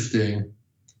interesting,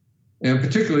 and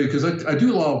particularly because I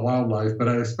do a lot of wildlife, but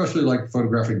I especially like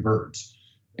photographing birds.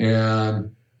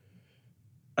 And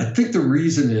I think the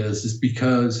reason is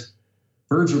because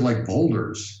birds are like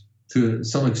boulders to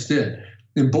some extent.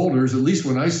 In boulders, at least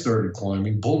when I started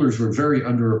climbing, boulders were very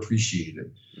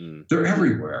underappreciated. They're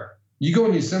everywhere. You go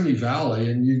in Yosemite Valley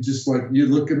and you just you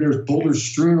look and there's boulders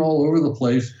strewn all over the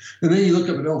place. And then you look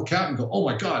up at El Cap and go, oh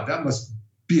my God, that must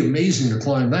be amazing to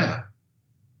climb that.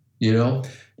 And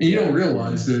you don't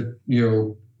realize that,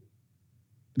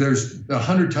 there's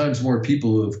 100 times more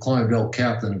people who have climbed El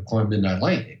Cap than have climbed Midnight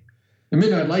Lightning. And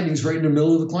Midnight Lightning's right in the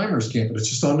middle of the climbers camp, but it's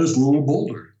just on this little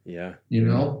boulder. Yeah.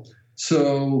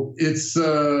 So it's,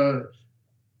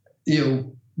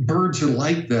 birds are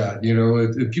like that.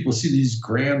 People see these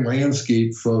grand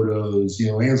landscape photos,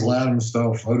 Ansel Adams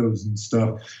style photos and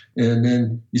stuff. And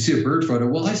then you see a bird photo.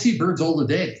 Well, I see birds all the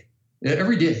day.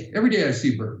 Every day I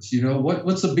see birds.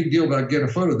 What's the big deal about getting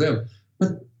a photo of them?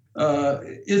 But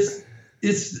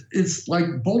it's like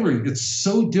bouldering. It's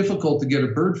so difficult to get a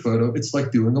bird photo. It's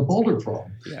like doing a boulder crawl.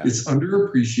 Yeah. It's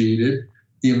underappreciated.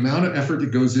 The amount of effort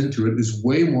that goes into it is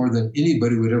way more than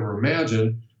anybody would ever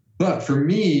imagine. But for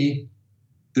me,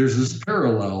 there's this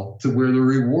parallel to where the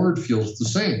reward feels the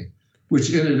same,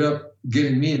 which ended up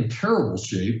getting me in terrible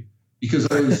shape because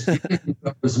I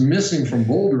was missing from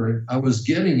bouldering. I was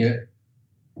getting it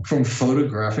from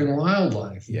photographing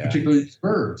wildlife, particularly these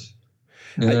birds.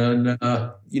 And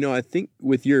I think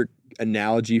with your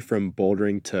analogy from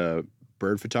bouldering to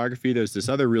bird photography, there's this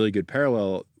other really good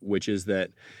parallel, which is that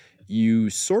you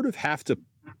sort of have to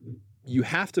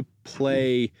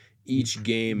play each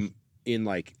game in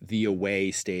like the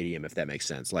away stadium, if that makes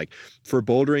sense. Like for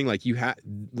bouldering, like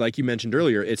you mentioned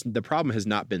earlier, the problem has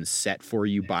not been set for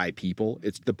you by people.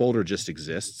 It's the boulder just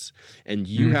exists, and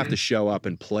you have to show up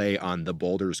and play on the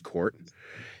boulder's court.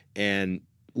 And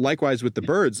likewise with the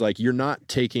birds, like you're not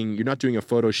doing a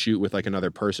photo shoot with like another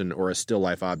person or a still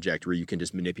life object where you can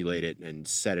just manipulate it and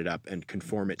set it up and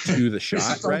conform it to the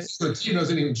shot, right? The team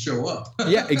doesn't even show up.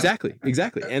 Yeah, exactly.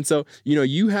 And so,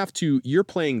 you're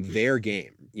playing their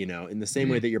game, in the same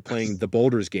way that you're playing the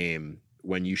boulders game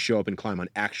when you show up and climb on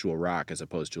actual rock as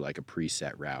opposed to like a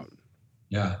preset route.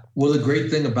 Yeah. Well, the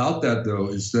great thing about that though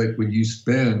is that when you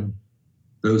spend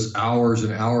those hours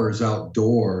and hours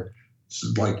outdoor,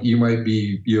 like you might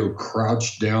be,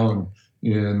 crouched down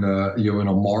in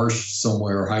a marsh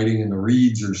somewhere, hiding in the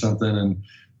reeds or something, and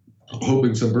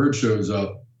hoping some bird shows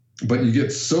up. But you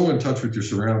get so in touch with your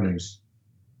surroundings.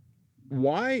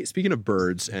 Why, speaking of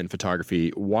birds and photography,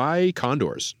 why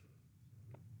condors?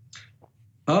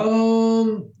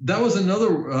 That was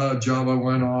another job I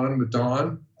went on with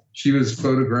Dawn. She was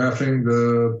photographing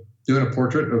doing a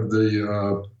portrait of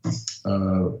the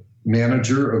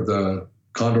manager of the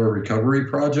Condor Recovery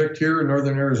Project here in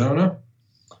Northern Arizona.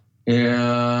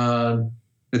 And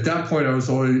at that point, I was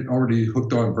already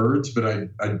hooked on birds, but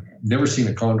I'd never seen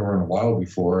a condor in the wild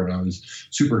before. And I was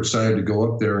super excited to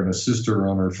go up there and assist her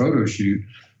on her photo shoot,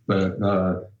 but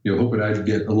hoping I'd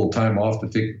get a little time off to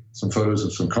take some photos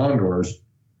of some condors.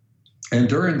 And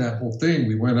during that whole thing,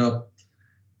 we went up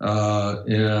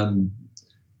and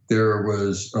there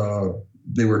was,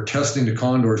 they were testing the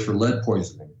condors for lead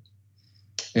poisoning.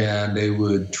 And they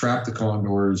would trap the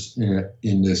condors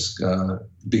in this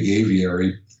big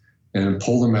aviary and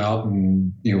pull them out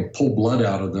and, pull blood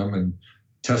out of them and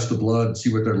test the blood and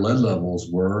see what their lead levels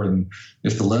were. And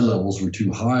if the lead levels were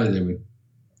too high, they would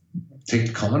take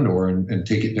the condor and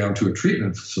take it down to a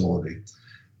treatment facility.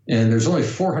 And there's only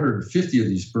 450 of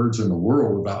these birds in the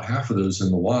world, about half of those in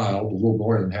the wild, a little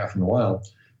more than half in the wild.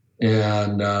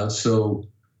 And so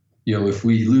if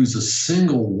we lose a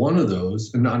single one of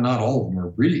those, and not all of them are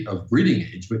of breeding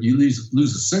age, but you lose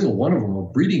a single one of them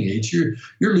of breeding age,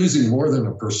 you're losing more than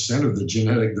 1% of the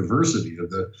genetic diversity of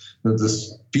the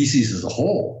species as a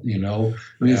whole.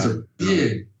 It's a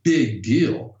big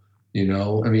deal.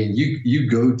 You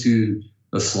go to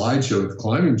a slideshow at the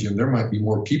climbing gym, there might be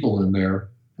more people in there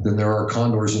than there are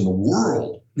condors in the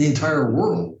world, the entire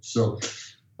world. So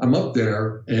I'm up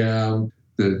there and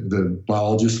the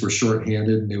biologists were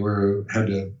shorthanded and they had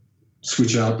to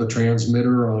switch out the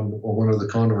transmitter on one of the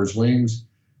condor's wings.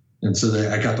 And so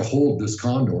I got to hold this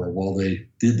condor while they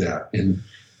did that. And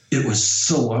it was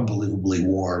so unbelievably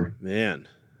warm. Man.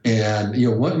 And,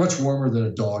 much warmer than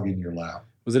a dog in your lap.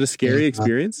 Was it a scary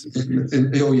experience?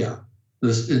 Oh, yeah.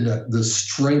 The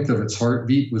strength of its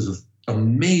heartbeat was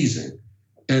amazing.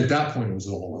 And at that point, it was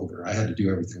all over. I had to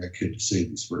do everything I could to save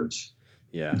these birds.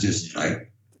 Yeah. It just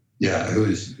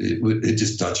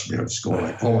touched me. I'm just going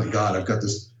like, oh my God, I've got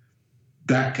this.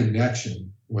 That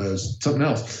connection was something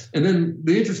else. And then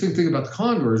the interesting thing about the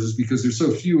condors is because there's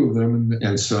so few of them,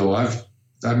 and so I've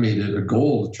made it a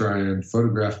goal to try and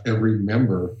photograph every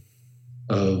member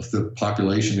of the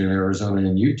population in Arizona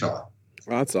and Utah.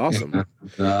 Well, that's awesome.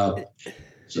 And,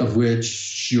 of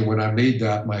which, when I made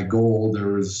that my goal, there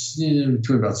was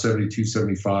between about 72,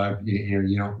 75.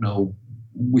 You don't know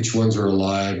which ones are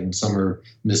alive and some are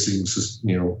missing,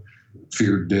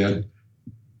 feared dead.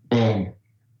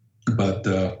 But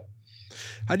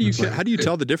how do you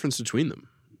tell the difference between them?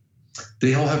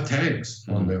 They all have tags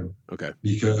on them. Okay.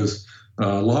 Because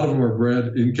a lot of them are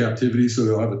bred in captivity, so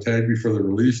they'll have a tag before they're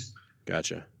released.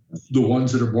 Gotcha. The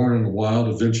ones that are born in the wild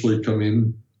eventually come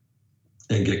in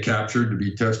and get captured to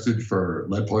be tested for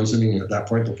lead poisoning. And at that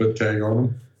point, they'll put a tag on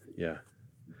them. Yeah.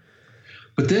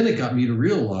 But then it got me to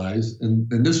realize, and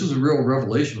this was a real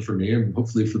revelation for me, and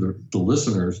hopefully for the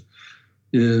listeners,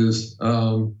 is,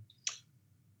 when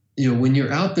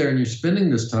you're out there and you're spending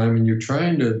this time and you're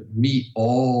trying to meet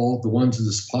all the ones in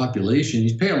this population,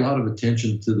 you pay a lot of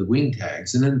attention to the wing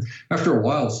tags. And then after a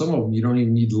while, some of them, you don't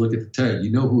even need to look at the tag.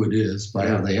 You know who it is by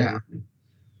how they act.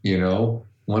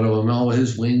 One of them,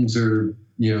 his wings are,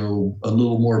 a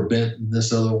little more bent than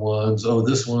this other one's. Oh,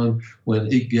 this one, when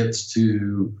it gets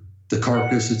to the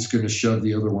carcass, it's going to shove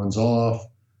the other ones off,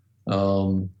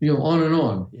 on and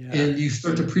on. Yeah. And you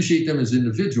start to appreciate them as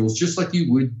individuals, just like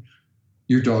you would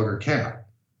your dog or cat.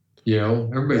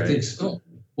 Everybody thinks, oh,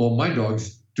 well, my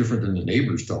dog's different than the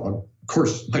neighbor's dog. Of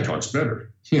course, my dog's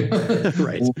better.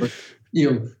 Right. Or,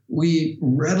 we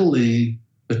readily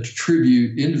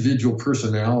attribute individual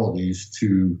personalities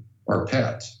to our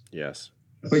pets. Yes.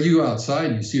 But you go outside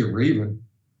and you see a raven,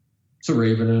 it's a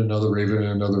raven and another raven and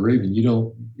another raven. You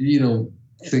don't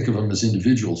think of them as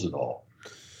individuals at all.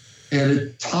 And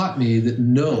it taught me that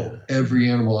no, every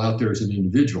animal out there is an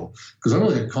individual. Because I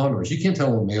look at condors, you can't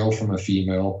tell a male from a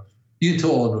female. You can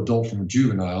tell an adult from a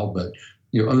juvenile, but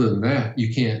other than that,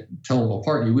 you can't tell them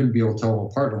apart. You wouldn't be able to tell them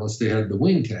apart unless they had the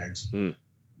wing tags.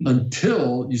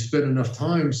 Until you spend enough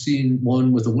time seeing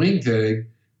one with a wing tag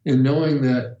and knowing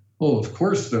that, oh, of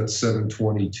course that's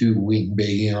 722 wing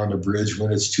banging on the bridge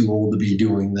when it's too old to be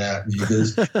doing that,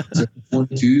 because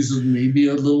 722s is maybe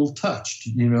a little touched,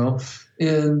 and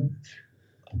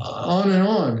on and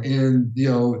on. And,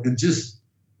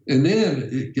 and then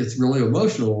it gets really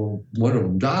emotional when one of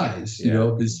them dies,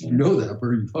 because that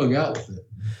bird, you hung out with it.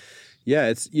 Yeah,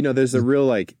 it's, there's a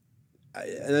real, and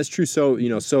that's true.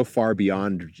 So, so far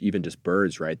beyond even just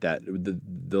birds, right? That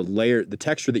the layer, the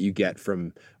texture that you get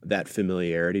from that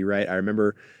familiarity, right? I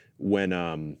remember when,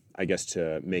 I guess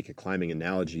to make a climbing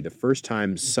analogy, the first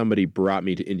time somebody brought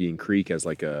me to Indian Creek as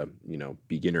like a,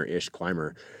 beginner-ish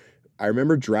climber, I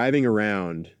remember driving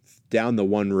around down the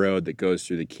one road that goes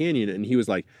through the canyon, and he was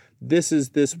like, this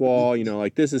is this wall,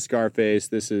 this is Scarface,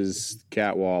 this is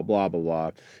Catwall, blah, blah,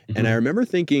 blah. And I remember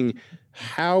thinking,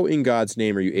 how in God's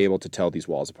name are you able to tell these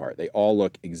walls apart? They all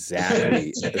look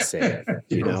exactly the same,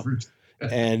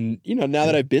 And, now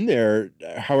that I've been there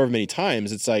however many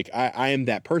times, it's like, I am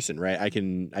that person, right?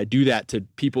 I do that to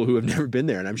people who have never been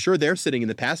there. And I'm sure they're sitting in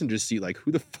the passenger seat like,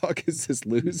 who the fuck is this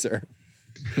loser?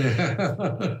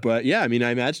 But yeah, I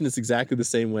imagine it's exactly the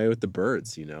same way with the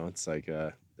birds, it's like,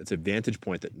 it's a vantage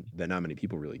point that not many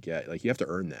people really get. Like, you have to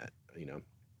earn that,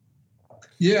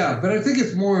 Yeah, but I think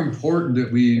it's more important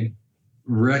that we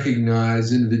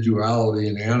recognize individuality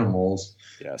in animals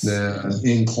than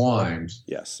in climbs.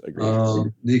 Yes,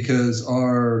 agreed. Because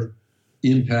our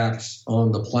impacts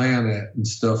on the planet and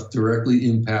stuff directly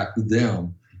impact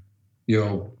them.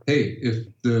 Hey, if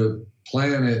the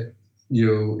planet,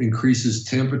 increases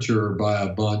temperature by a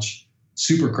bunch,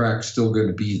 supercrack's still going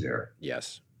to be there.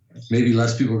 Yes. Maybe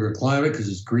less people are going to climb it because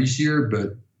it's greasier,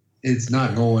 but it's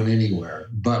not going anywhere.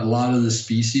 But a lot of the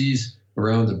species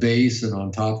around the base and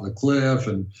on top of the cliff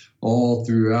and all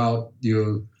throughout,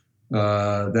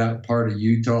 that part of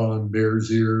Utah and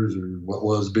Bears Ears, or what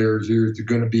was Bears Ears, they're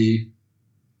going to be,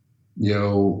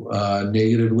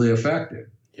 negatively affected.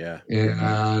 Yeah.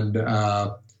 And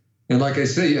like I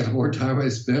say, the more time I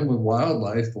spend with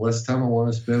wildlife, the less time I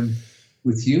want to spend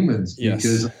with humans,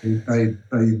 because I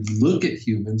look at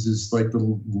humans as like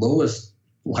the lowest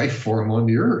life form on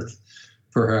the earth,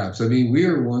 perhaps. We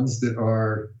are ones that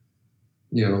are,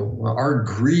 our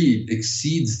greed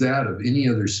exceeds that of any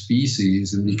other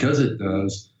species. And because it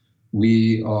does,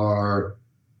 we are,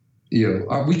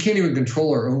 we can't even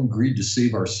control our own greed to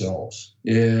save ourselves.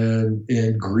 And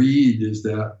greed is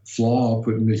that flaw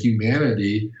put into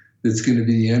humanity that's going to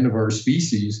be the end of our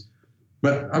species.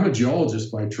 But I'm a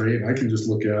geologist by trade. I can just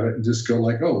look at it and just go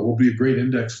like, oh, we'll be a great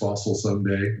index fossil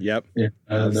someday. Yep, and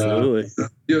absolutely.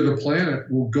 The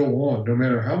planet will go on no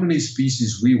matter how many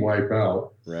species we wipe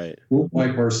out. Right. We'll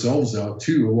wipe ourselves out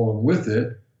too along with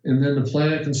it. And then the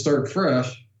planet can start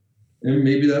fresh. And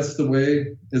maybe that's the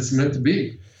way it's meant to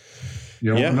be.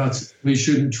 We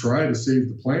shouldn't try to save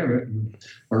the planet and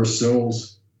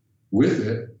ourselves with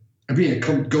it.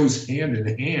 It goes hand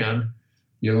in hand.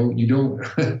 You don't...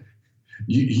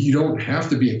 You don't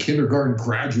have to be a kindergarten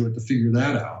graduate to figure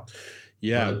that out.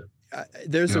 Yeah,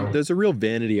 there's a real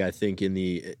vanity, I think, in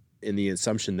the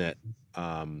assumption that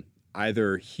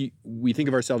either we think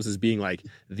of ourselves as being like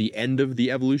the end of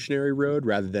the evolutionary road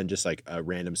rather than just like a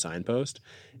random signpost,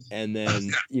 and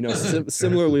then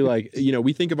similarly, like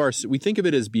we think of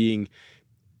it as being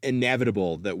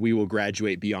inevitable that we will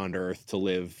graduate beyond Earth to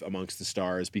live amongst the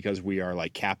stars because we are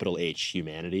like capital H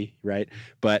humanity, right?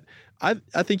 But I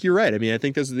think you're right. I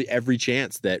think there's every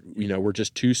chance that we're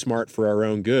just too smart for our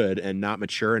own good and not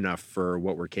mature enough for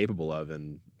what we're capable of,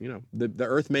 and the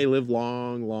Earth may live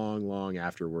long, long, long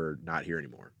after we're not here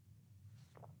anymore.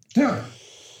 Yeah.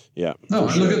 Yeah. No,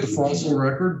 look at the fossil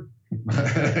record.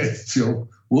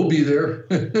 We'll be there.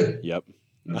 Yep.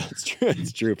 It's true.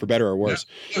 It's true, for better or worse.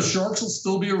 Yeah. The sharks will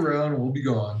still be around and we'll be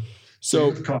gone.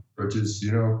 So the cockroaches,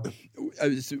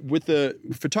 with the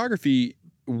photography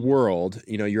world,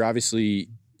 you're obviously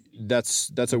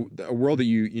that's a world that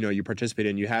you participate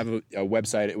in. You have a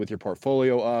website with your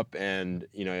portfolio up, and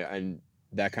and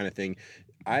that kind of thing.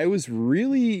 I was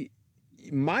really,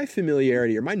 my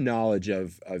familiarity or my knowledge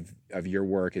of your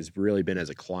work has really been as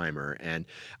a climber, and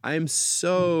I am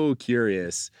so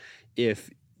curious if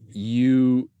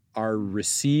you are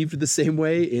received the same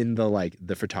way in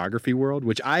the photography world,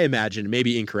 which I imagine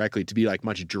maybe incorrectly to be like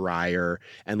much drier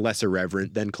and less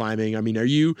irreverent than climbing. I mean, are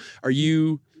you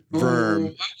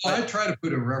Verm? I try to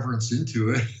put a reverence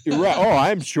into it. Right. Oh,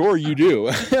 I'm sure you do.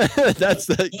 But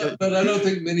I don't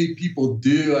think many people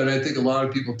do, and I think a lot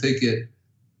of people take it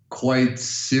quite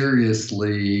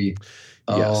seriously.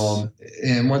 Yes.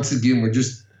 And once again, we're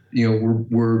just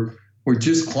we're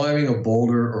just climbing a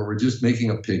boulder, or we're just making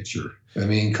a picture. I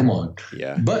mean, come on.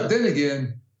 Yeah. But then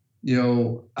again,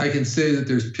 I can say that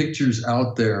there's pictures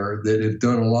out there that have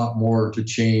done a lot more to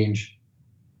change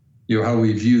how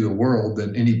we view the world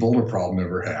than any boulder problem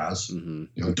ever has.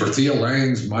 Mm-hmm. Dorothea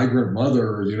Lange's Migrant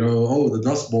Mother, the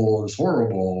Dust Bowl is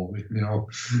horrible,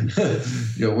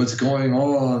 what's going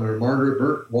on, or Margaret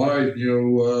Burke White,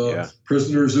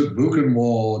 prisoners at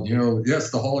Buchenwald, yes,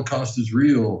 the Holocaust is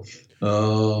real.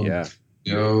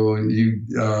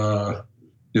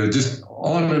 Just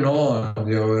on and on,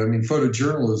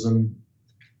 photojournalism.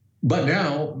 But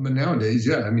nowadays,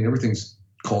 everything's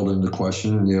called into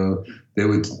question. They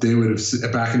would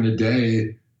have, back in the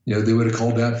day, they would have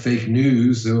called that fake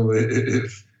news.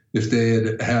 If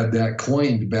they had that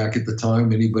coined back at the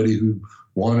time. Anybody who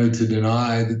wanted to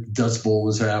deny that the Dust Bowl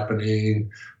was happening,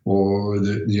 or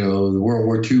that the World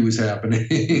War II was happening,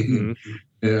 mm-hmm.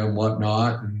 and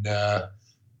whatnot, and the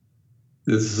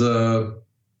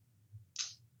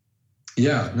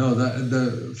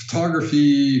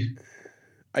photography.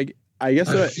 I guess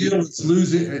I feel it's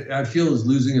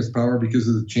losing its power because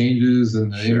of the changes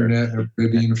and the internet and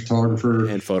everybody being a photographer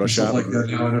and Photoshop and stuff like that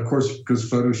now. And of course, because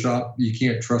Photoshop, you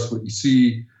can't trust what you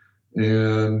see.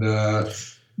 And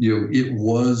it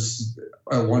was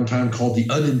at one time called the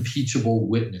unimpeachable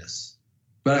witness,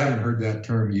 but I haven't heard that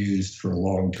term used for a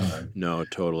long time. No,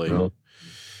 totally.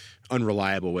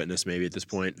 Unreliable witness, maybe at this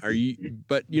point. Are you?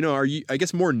 I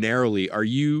guess more narrowly,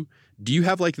 do you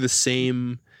have like the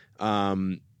same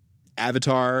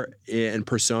avatar and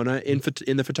persona in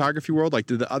the photography world? Like,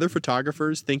 do the other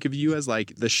photographers think of you as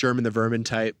like the Sherman the Vermin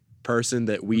type person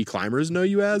that we climbers know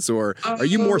you as, or are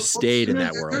you more staid in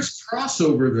that world? There's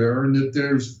crossover there, and that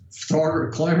there's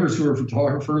climbers who are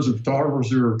photographers and photographers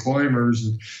who are climbers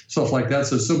and stuff like that.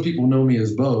 So some people know me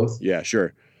as both. Yeah,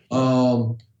 sure.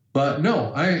 But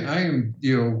no, I am.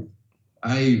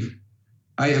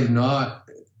 I have not.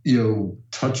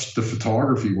 Touched the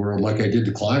photography world like I did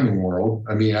the climbing world.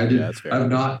 I mean, I have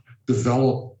not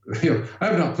developed, I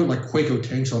have not put like Quaco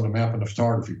tanks on the map in the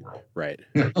photography world. Right.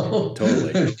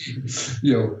 Totally.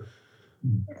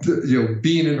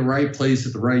 Being in the right place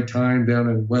at the right time down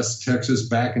in West Texas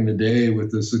back in the day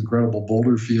with this incredible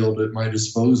boulder field at my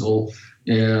disposal,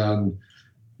 and,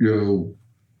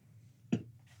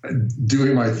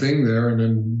 doing my thing there, and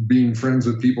then being friends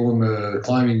with people in the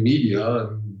climbing media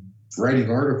and writing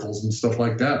articles and stuff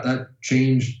like that, that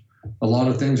changed a lot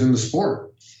of things in the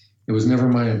sport. It was never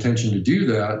my intention to do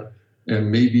that. And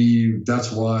maybe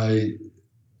that's why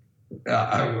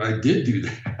I did do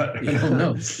that. I don't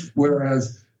know.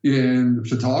 Whereas in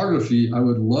photography, I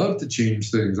would love to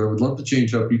change things. I would love to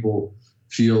change how people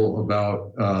feel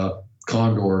about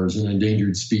condors and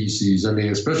endangered species. I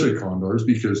mean, especially condors,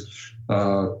 because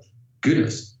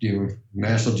goodness,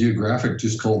 National Geographic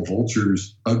just called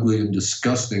vultures ugly and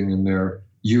disgusting in their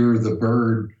Year of the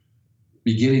Bird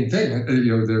beginning thing.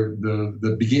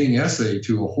 The beginning essay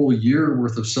to a whole year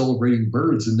worth of celebrating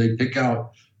birds, and they pick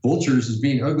out vultures as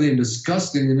being ugly and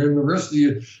disgusting. And then the rest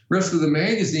of the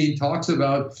magazine talks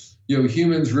about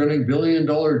humans running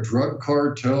billion-dollar drug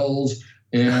cartels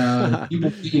and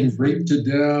people being raped to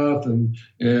death and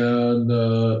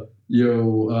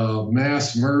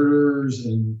mass murders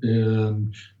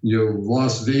and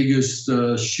Las Vegas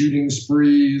shooting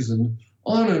sprees and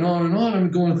on and on and on. I'm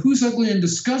going, who's ugly and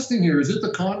disgusting here? Is it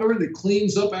the condor that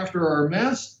cleans up after our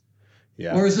mess?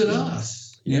 Yeah. Or is it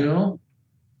us?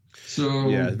 So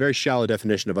very shallow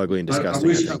definition of ugly and disgusting.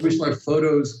 I wish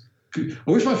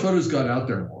my photos got out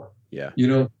there more. Yeah.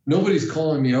 Nobody's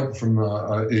calling me up from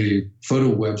a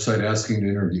photo website asking to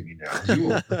interview me now. You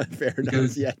will. Fair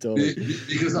enough. Yeah, totally.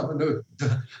 Because I'm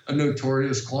a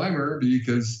notorious climber,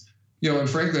 because, and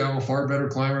frankly, I'm a far better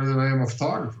climber than I am a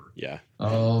photographer. Yeah.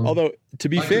 Although, to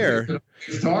be fair, I'm a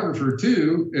photographer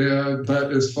too,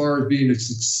 but as far as being a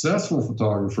successful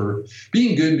photographer,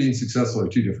 being good and being successful are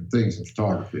two different things in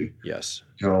photography. Yes.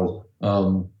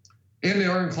 And they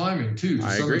are in climbing too.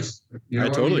 I agree. I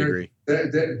totally agree.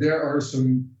 There are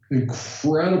some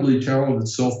incredibly talented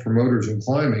self-promoters in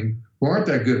climbing who aren't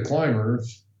that good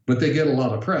climbers, but they get a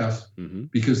lot of press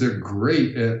because they're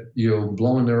great at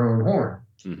blowing their own horn,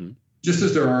 just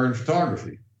as there are in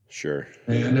photography. Sure.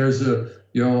 And there's a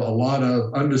lot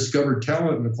of undiscovered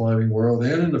talent in the climbing world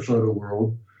and in the photo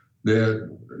world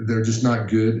that they're just not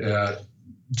good at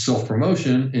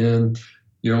self-promotion. And,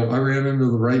 I ran into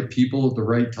the right people at the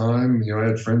right time. I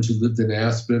had friends who lived in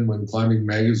Aspen when Climbing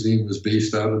Magazine was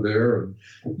based out of there. And,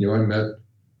 I met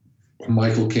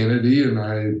Michael Kennedy, and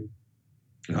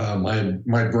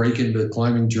my break into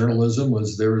climbing journalism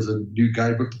was there was a new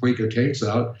guidebook, Waco Takes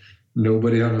Out.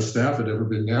 Nobody on the staff had ever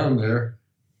been down there,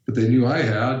 but they knew I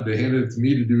had. They handed it to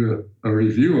me to do a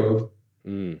review of.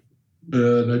 And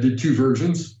I did 2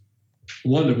 versions.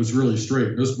 One that was really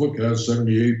straight. This book has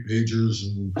 78 pages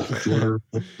and 200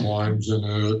 climbs in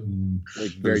it. And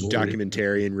like very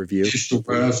documentarian review. East to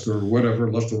west or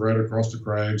whatever, left to right across the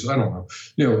crags. I don't know.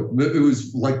 It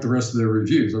was like the rest of their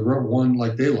reviews. I wrote one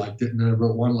like they liked it, and then I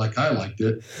wrote one like I liked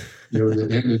it. That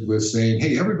ended with saying,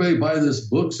 "Hey, everybody buy this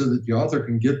book so that the author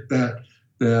can get that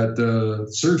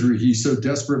surgery he so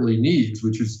desperately needs,"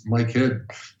 which is Mike Head.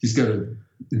 He's got a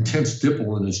intense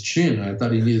dimple in his chin. I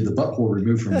thought he needed the butthole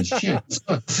removed from his chin. It's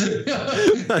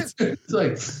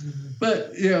like,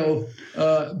 but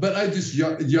I just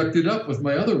yucked it up with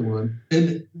my other one,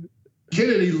 and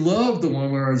Kennedy loved the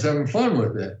one where I was having fun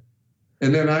with it.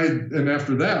 And then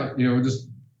after that,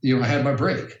 I had my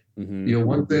break. Mm-hmm.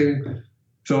 One thing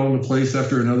fell into place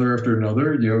after another.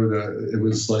 It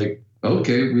was like,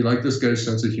 okay, we like this guy's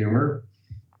sense of humor.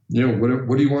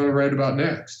 What do you want to write about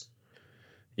next?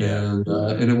 Yeah.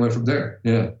 And it went from there.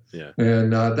 Yeah. Yeah.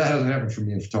 And that hasn't happened for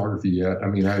me in photography yet. I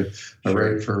mean, I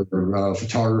write for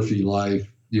Photography Life,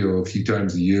 a few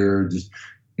times a year, just,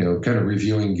 kind of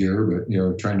reviewing gear,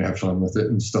 but, trying to have fun with it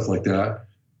and stuff like that.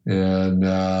 And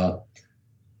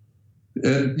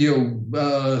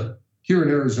here in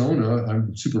Arizona,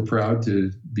 I'm super proud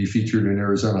to be featured in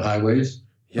Arizona Highways,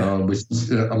 which is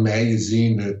a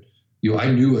magazine that,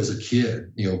 I knew as a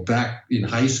kid, back in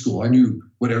high school, I knew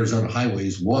what Arizona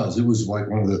Highways was. It was like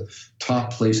one of the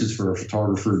top places for a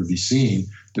photographer to be seen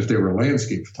if they were a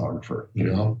landscape photographer,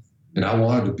 and I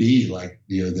wanted to be like,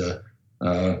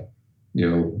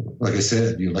 like I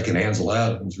said, like an Ansel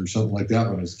Adams or something like that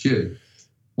when I was a kid.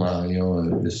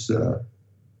 This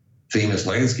famous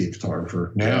landscape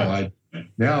photographer. Now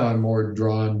I'm more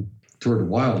drawn toward the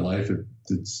wildlife.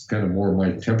 It's kind of more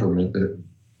my temperament that,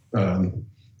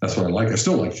 that's what I like. I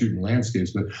still like shooting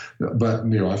landscapes, but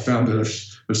I found that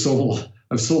I've sold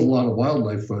a lot of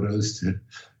wildlife photos to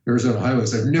Arizona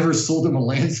Highways. I've never sold them a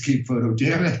landscape photo.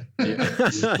 Damn it!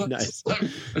 Yeah. Nice.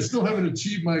 I still haven't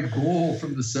achieved my goal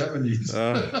from the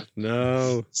 70s.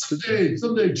 No.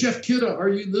 Someday, Jeff Kidda, are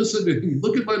you listening?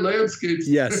 Look at my landscapes.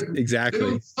 Yes, exactly. They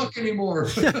don't suck anymore.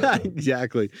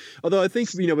 Exactly. Although I think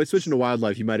by switching to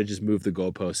wildlife, you might have just moved the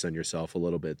goalposts on yourself a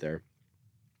little bit there.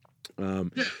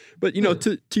 But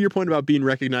to your point about being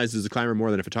recognized as a climber more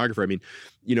than a photographer, I mean,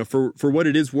 for what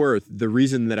it is worth, the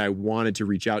reason that I wanted to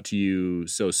reach out to you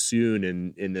so soon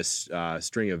in this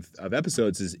string of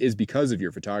episodes is because of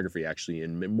your photography, actually,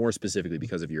 and more specifically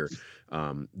because of your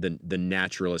the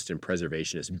naturalist and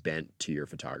preservationist bent to your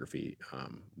photography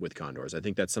with condors. I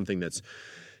think that's something that's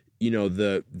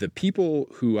the people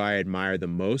who I admire the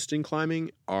most in climbing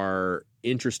are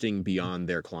interesting beyond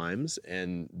their climbs,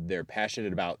 and they're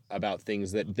passionate about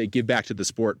things that they give back to the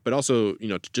sport, but also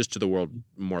just to the world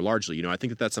more largely. I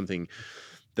think that's something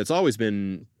that's always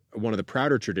been one of the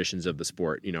prouder traditions of the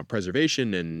sport,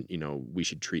 preservation, and we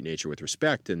should treat nature with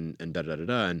respect, and da da da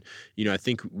da. And I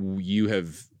think you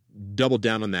have doubled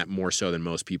down on that more so than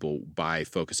most people by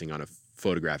focusing on a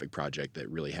photographic project that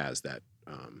really has that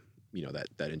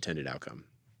that intended outcome.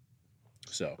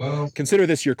 So consider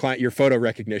this your photo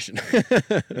recognition.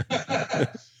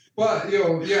 Well,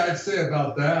 I'd say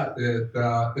about that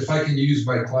if I can use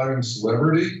my climbing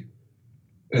celebrity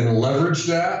and leverage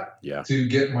that to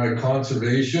get my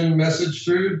conservation message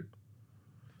through,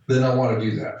 then I want to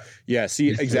do that. Yeah, see,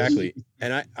 exactly.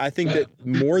 And I think that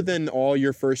more than all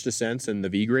your first ascents and the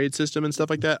V-grade system and stuff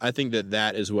like that, I think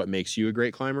that is what makes you a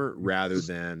great climber rather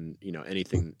than,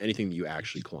 anything that you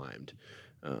actually climbed.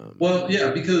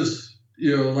 Because,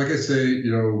 like I say,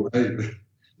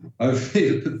 I've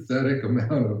made a pathetic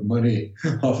amount of money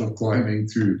off of climbing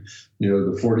through,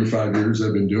 the 45 years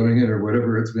I've been doing it or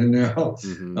whatever it's been now.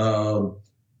 Mm-hmm.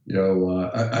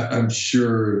 I'm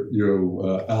sure,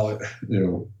 Alec,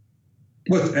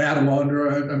 with Adam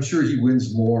Ondra, I'm sure he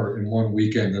wins more in one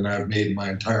weekend than I've made in my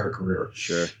entire career.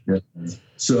 Sure. Yeah.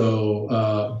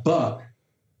 So, but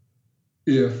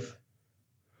if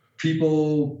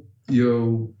people,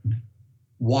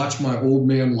 watch my Old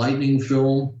Man Lightning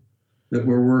film that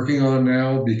we're working on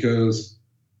now, because,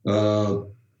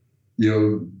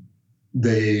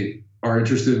 they are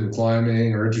interested in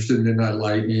climbing or interested in Midnight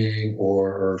Lightning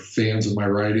or fans of my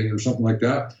writing or something like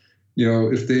that,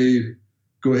 if they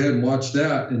go ahead and watch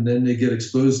that and then they get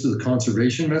exposed to the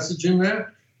conservation message in that,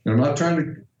 and I'm not trying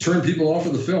to turn people off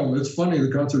of the film. It's funny,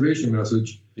 the conservation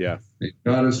message. Yeah.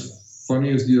 Not as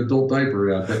funny as the adult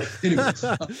diaper ad, but anyways.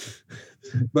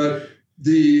 But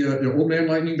the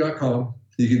oldmanlightning.com,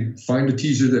 you can find a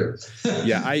teaser there.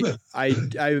 Yeah, I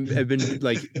have been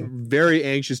like very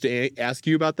anxious to ask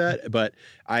you about that, but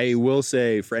I will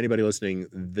say for anybody listening,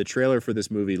 the trailer for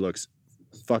this movie looks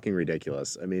fucking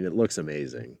ridiculous. I mean, it looks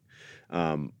amazing.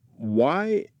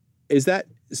 Why is that?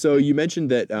 So you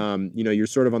mentioned that you're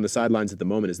sort of on the sidelines at the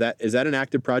moment. Is that an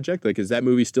active project? Like, is that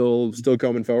movie still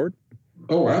coming forward?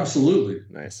 Oh, absolutely.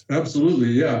 Nice. Absolutely.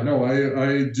 Yeah. No,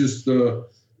 I just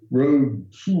rode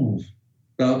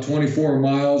about 24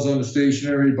 miles on a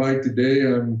stationary bike today.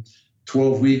 I'm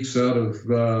 12 weeks out of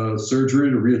surgery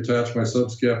to reattach my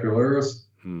subscapularis.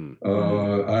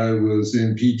 I was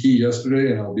in PT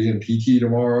yesterday, and I'll be in PT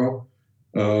tomorrow.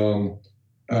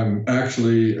 I'm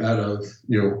actually at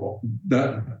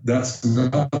that's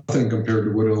nothing compared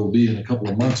to what it'll be in a couple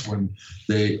of months when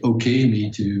they okay me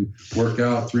to work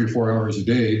out 3 or 4 hours a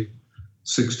day,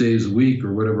 6 days a week,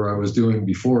 or whatever I was doing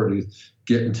before to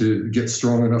get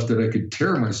strong enough that I could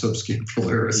tear my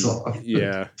subscapularis off.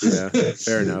 Yeah,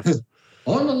 fair enough.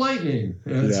 On the Lightning.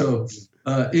 And so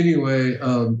anyway,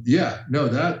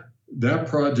 that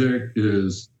project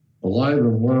is alive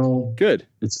and well. Good.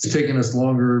 It's taken us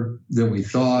longer than we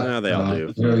thought. No, they all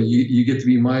do. You get to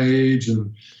be my age,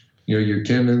 and your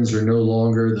tendons are no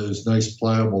longer those nice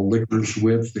pliable licorice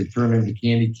whips. They turn into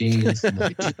candy canes and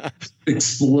they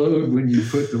explode when you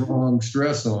put the wrong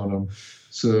stress on them.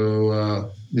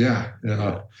 So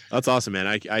that's awesome, man.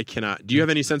 I cannot. Do you have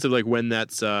any sense of like when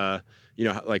that's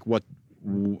like what?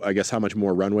 I guess how much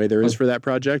more runway there is for that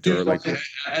project, or like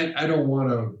I don't want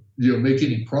to make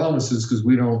any promises because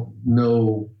we don't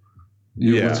know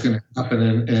what's going to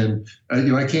happen, and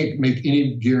I can't make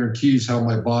any guarantees how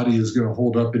my body is going to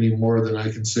hold up any more than I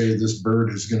can say this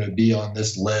bird is going to be on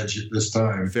this ledge at this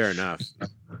time. Fair enough.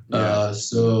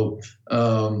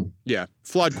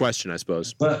 Flawed question, I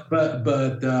suppose. But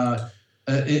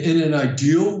in an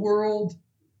ideal world,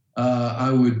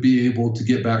 I would be able to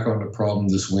get back on the problem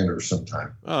this winter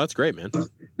sometime. Oh, that's great, man.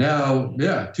 Now,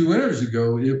 2 winters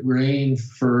ago, it rained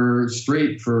for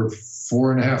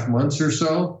 4.5 months or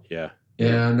so. Yeah.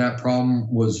 And that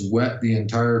problem was wet the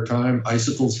entire time.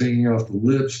 Icicles hanging off the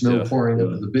lip, snow pouring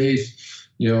up at the base,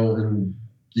 and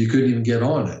you couldn't even get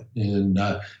on it. And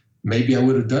maybe I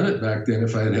would have done it back then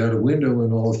if I had had a window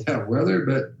and all of that weather,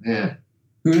 but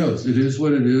who knows? It is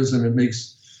what it is, and it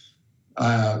makes,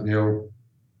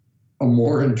 a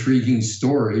more intriguing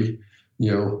story.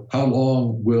 How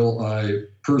long will I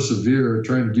persevere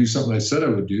trying to do something I said I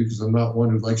would do? Because I'm not one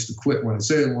who likes to quit. When I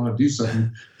say I want to do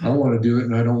something, I want to do it,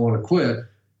 and I don't want to quit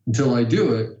until I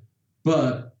do it.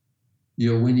 But,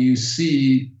 when you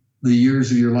see the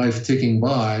years of your life ticking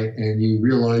by and you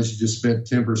realize you just spent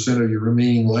 10% of your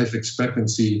remaining life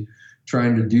expectancy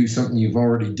trying to do something you've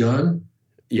already done,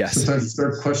 sometimes you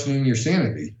start questioning your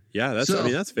sanity. Yeah,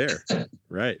 that's fair.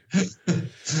 Right. There's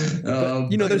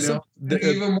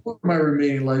even more of my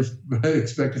remaining life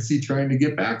expectancy trying to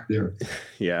get back there.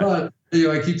 Yeah. But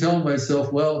I keep telling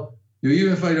myself, well,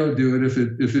 even if I don't do it, if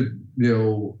it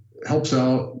helps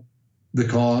out the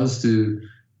cause to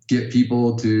get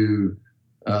people to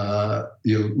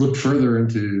look further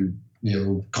into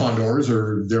condors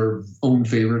or their own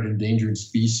favorite endangered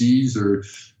species, or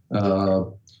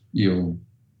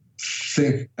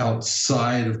think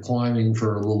outside of climbing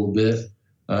for a little bit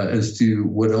as to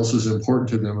what else is important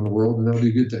to them in the world, and that'll be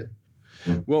a good thing.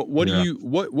 Well, what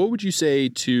would you say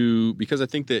to, because I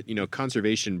think that,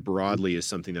 conservation broadly is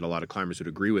something that a lot of climbers would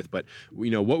agree with, but,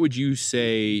 what would you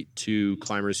say to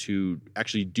climbers who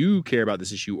actually do care about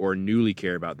this issue or newly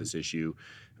care about this issue,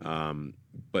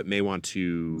 but may want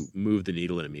to move the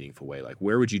needle in a meaningful way? Like,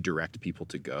 where would you direct people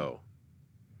to go?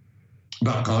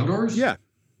 About condors? Yeah.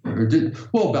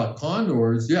 About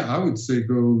condors, I would say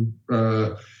go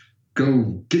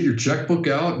get your checkbook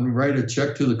out and write a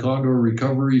check to the Condor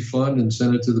Recovery Fund and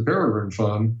send it to the Peregrine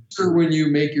Fund. Or when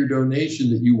you make your donation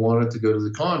that you want it to go to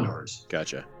the condors.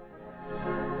 Gotcha.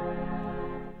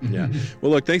 Yeah.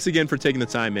 Well, look, thanks again for taking the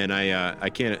time, man. I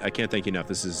can't thank you enough.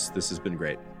 This has been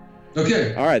great.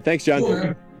 Okay. All right. Thanks, John. Cool,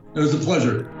 man. It was a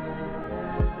pleasure.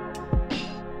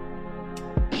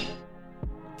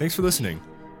 Thanks for listening.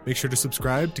 Make sure to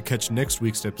subscribe to catch next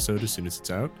week's episode as soon as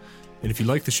it's out. And if you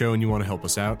like the show and you want to help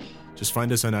us out, just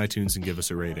find us on iTunes and give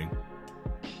us a rating.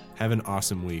 Have an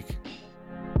awesome week.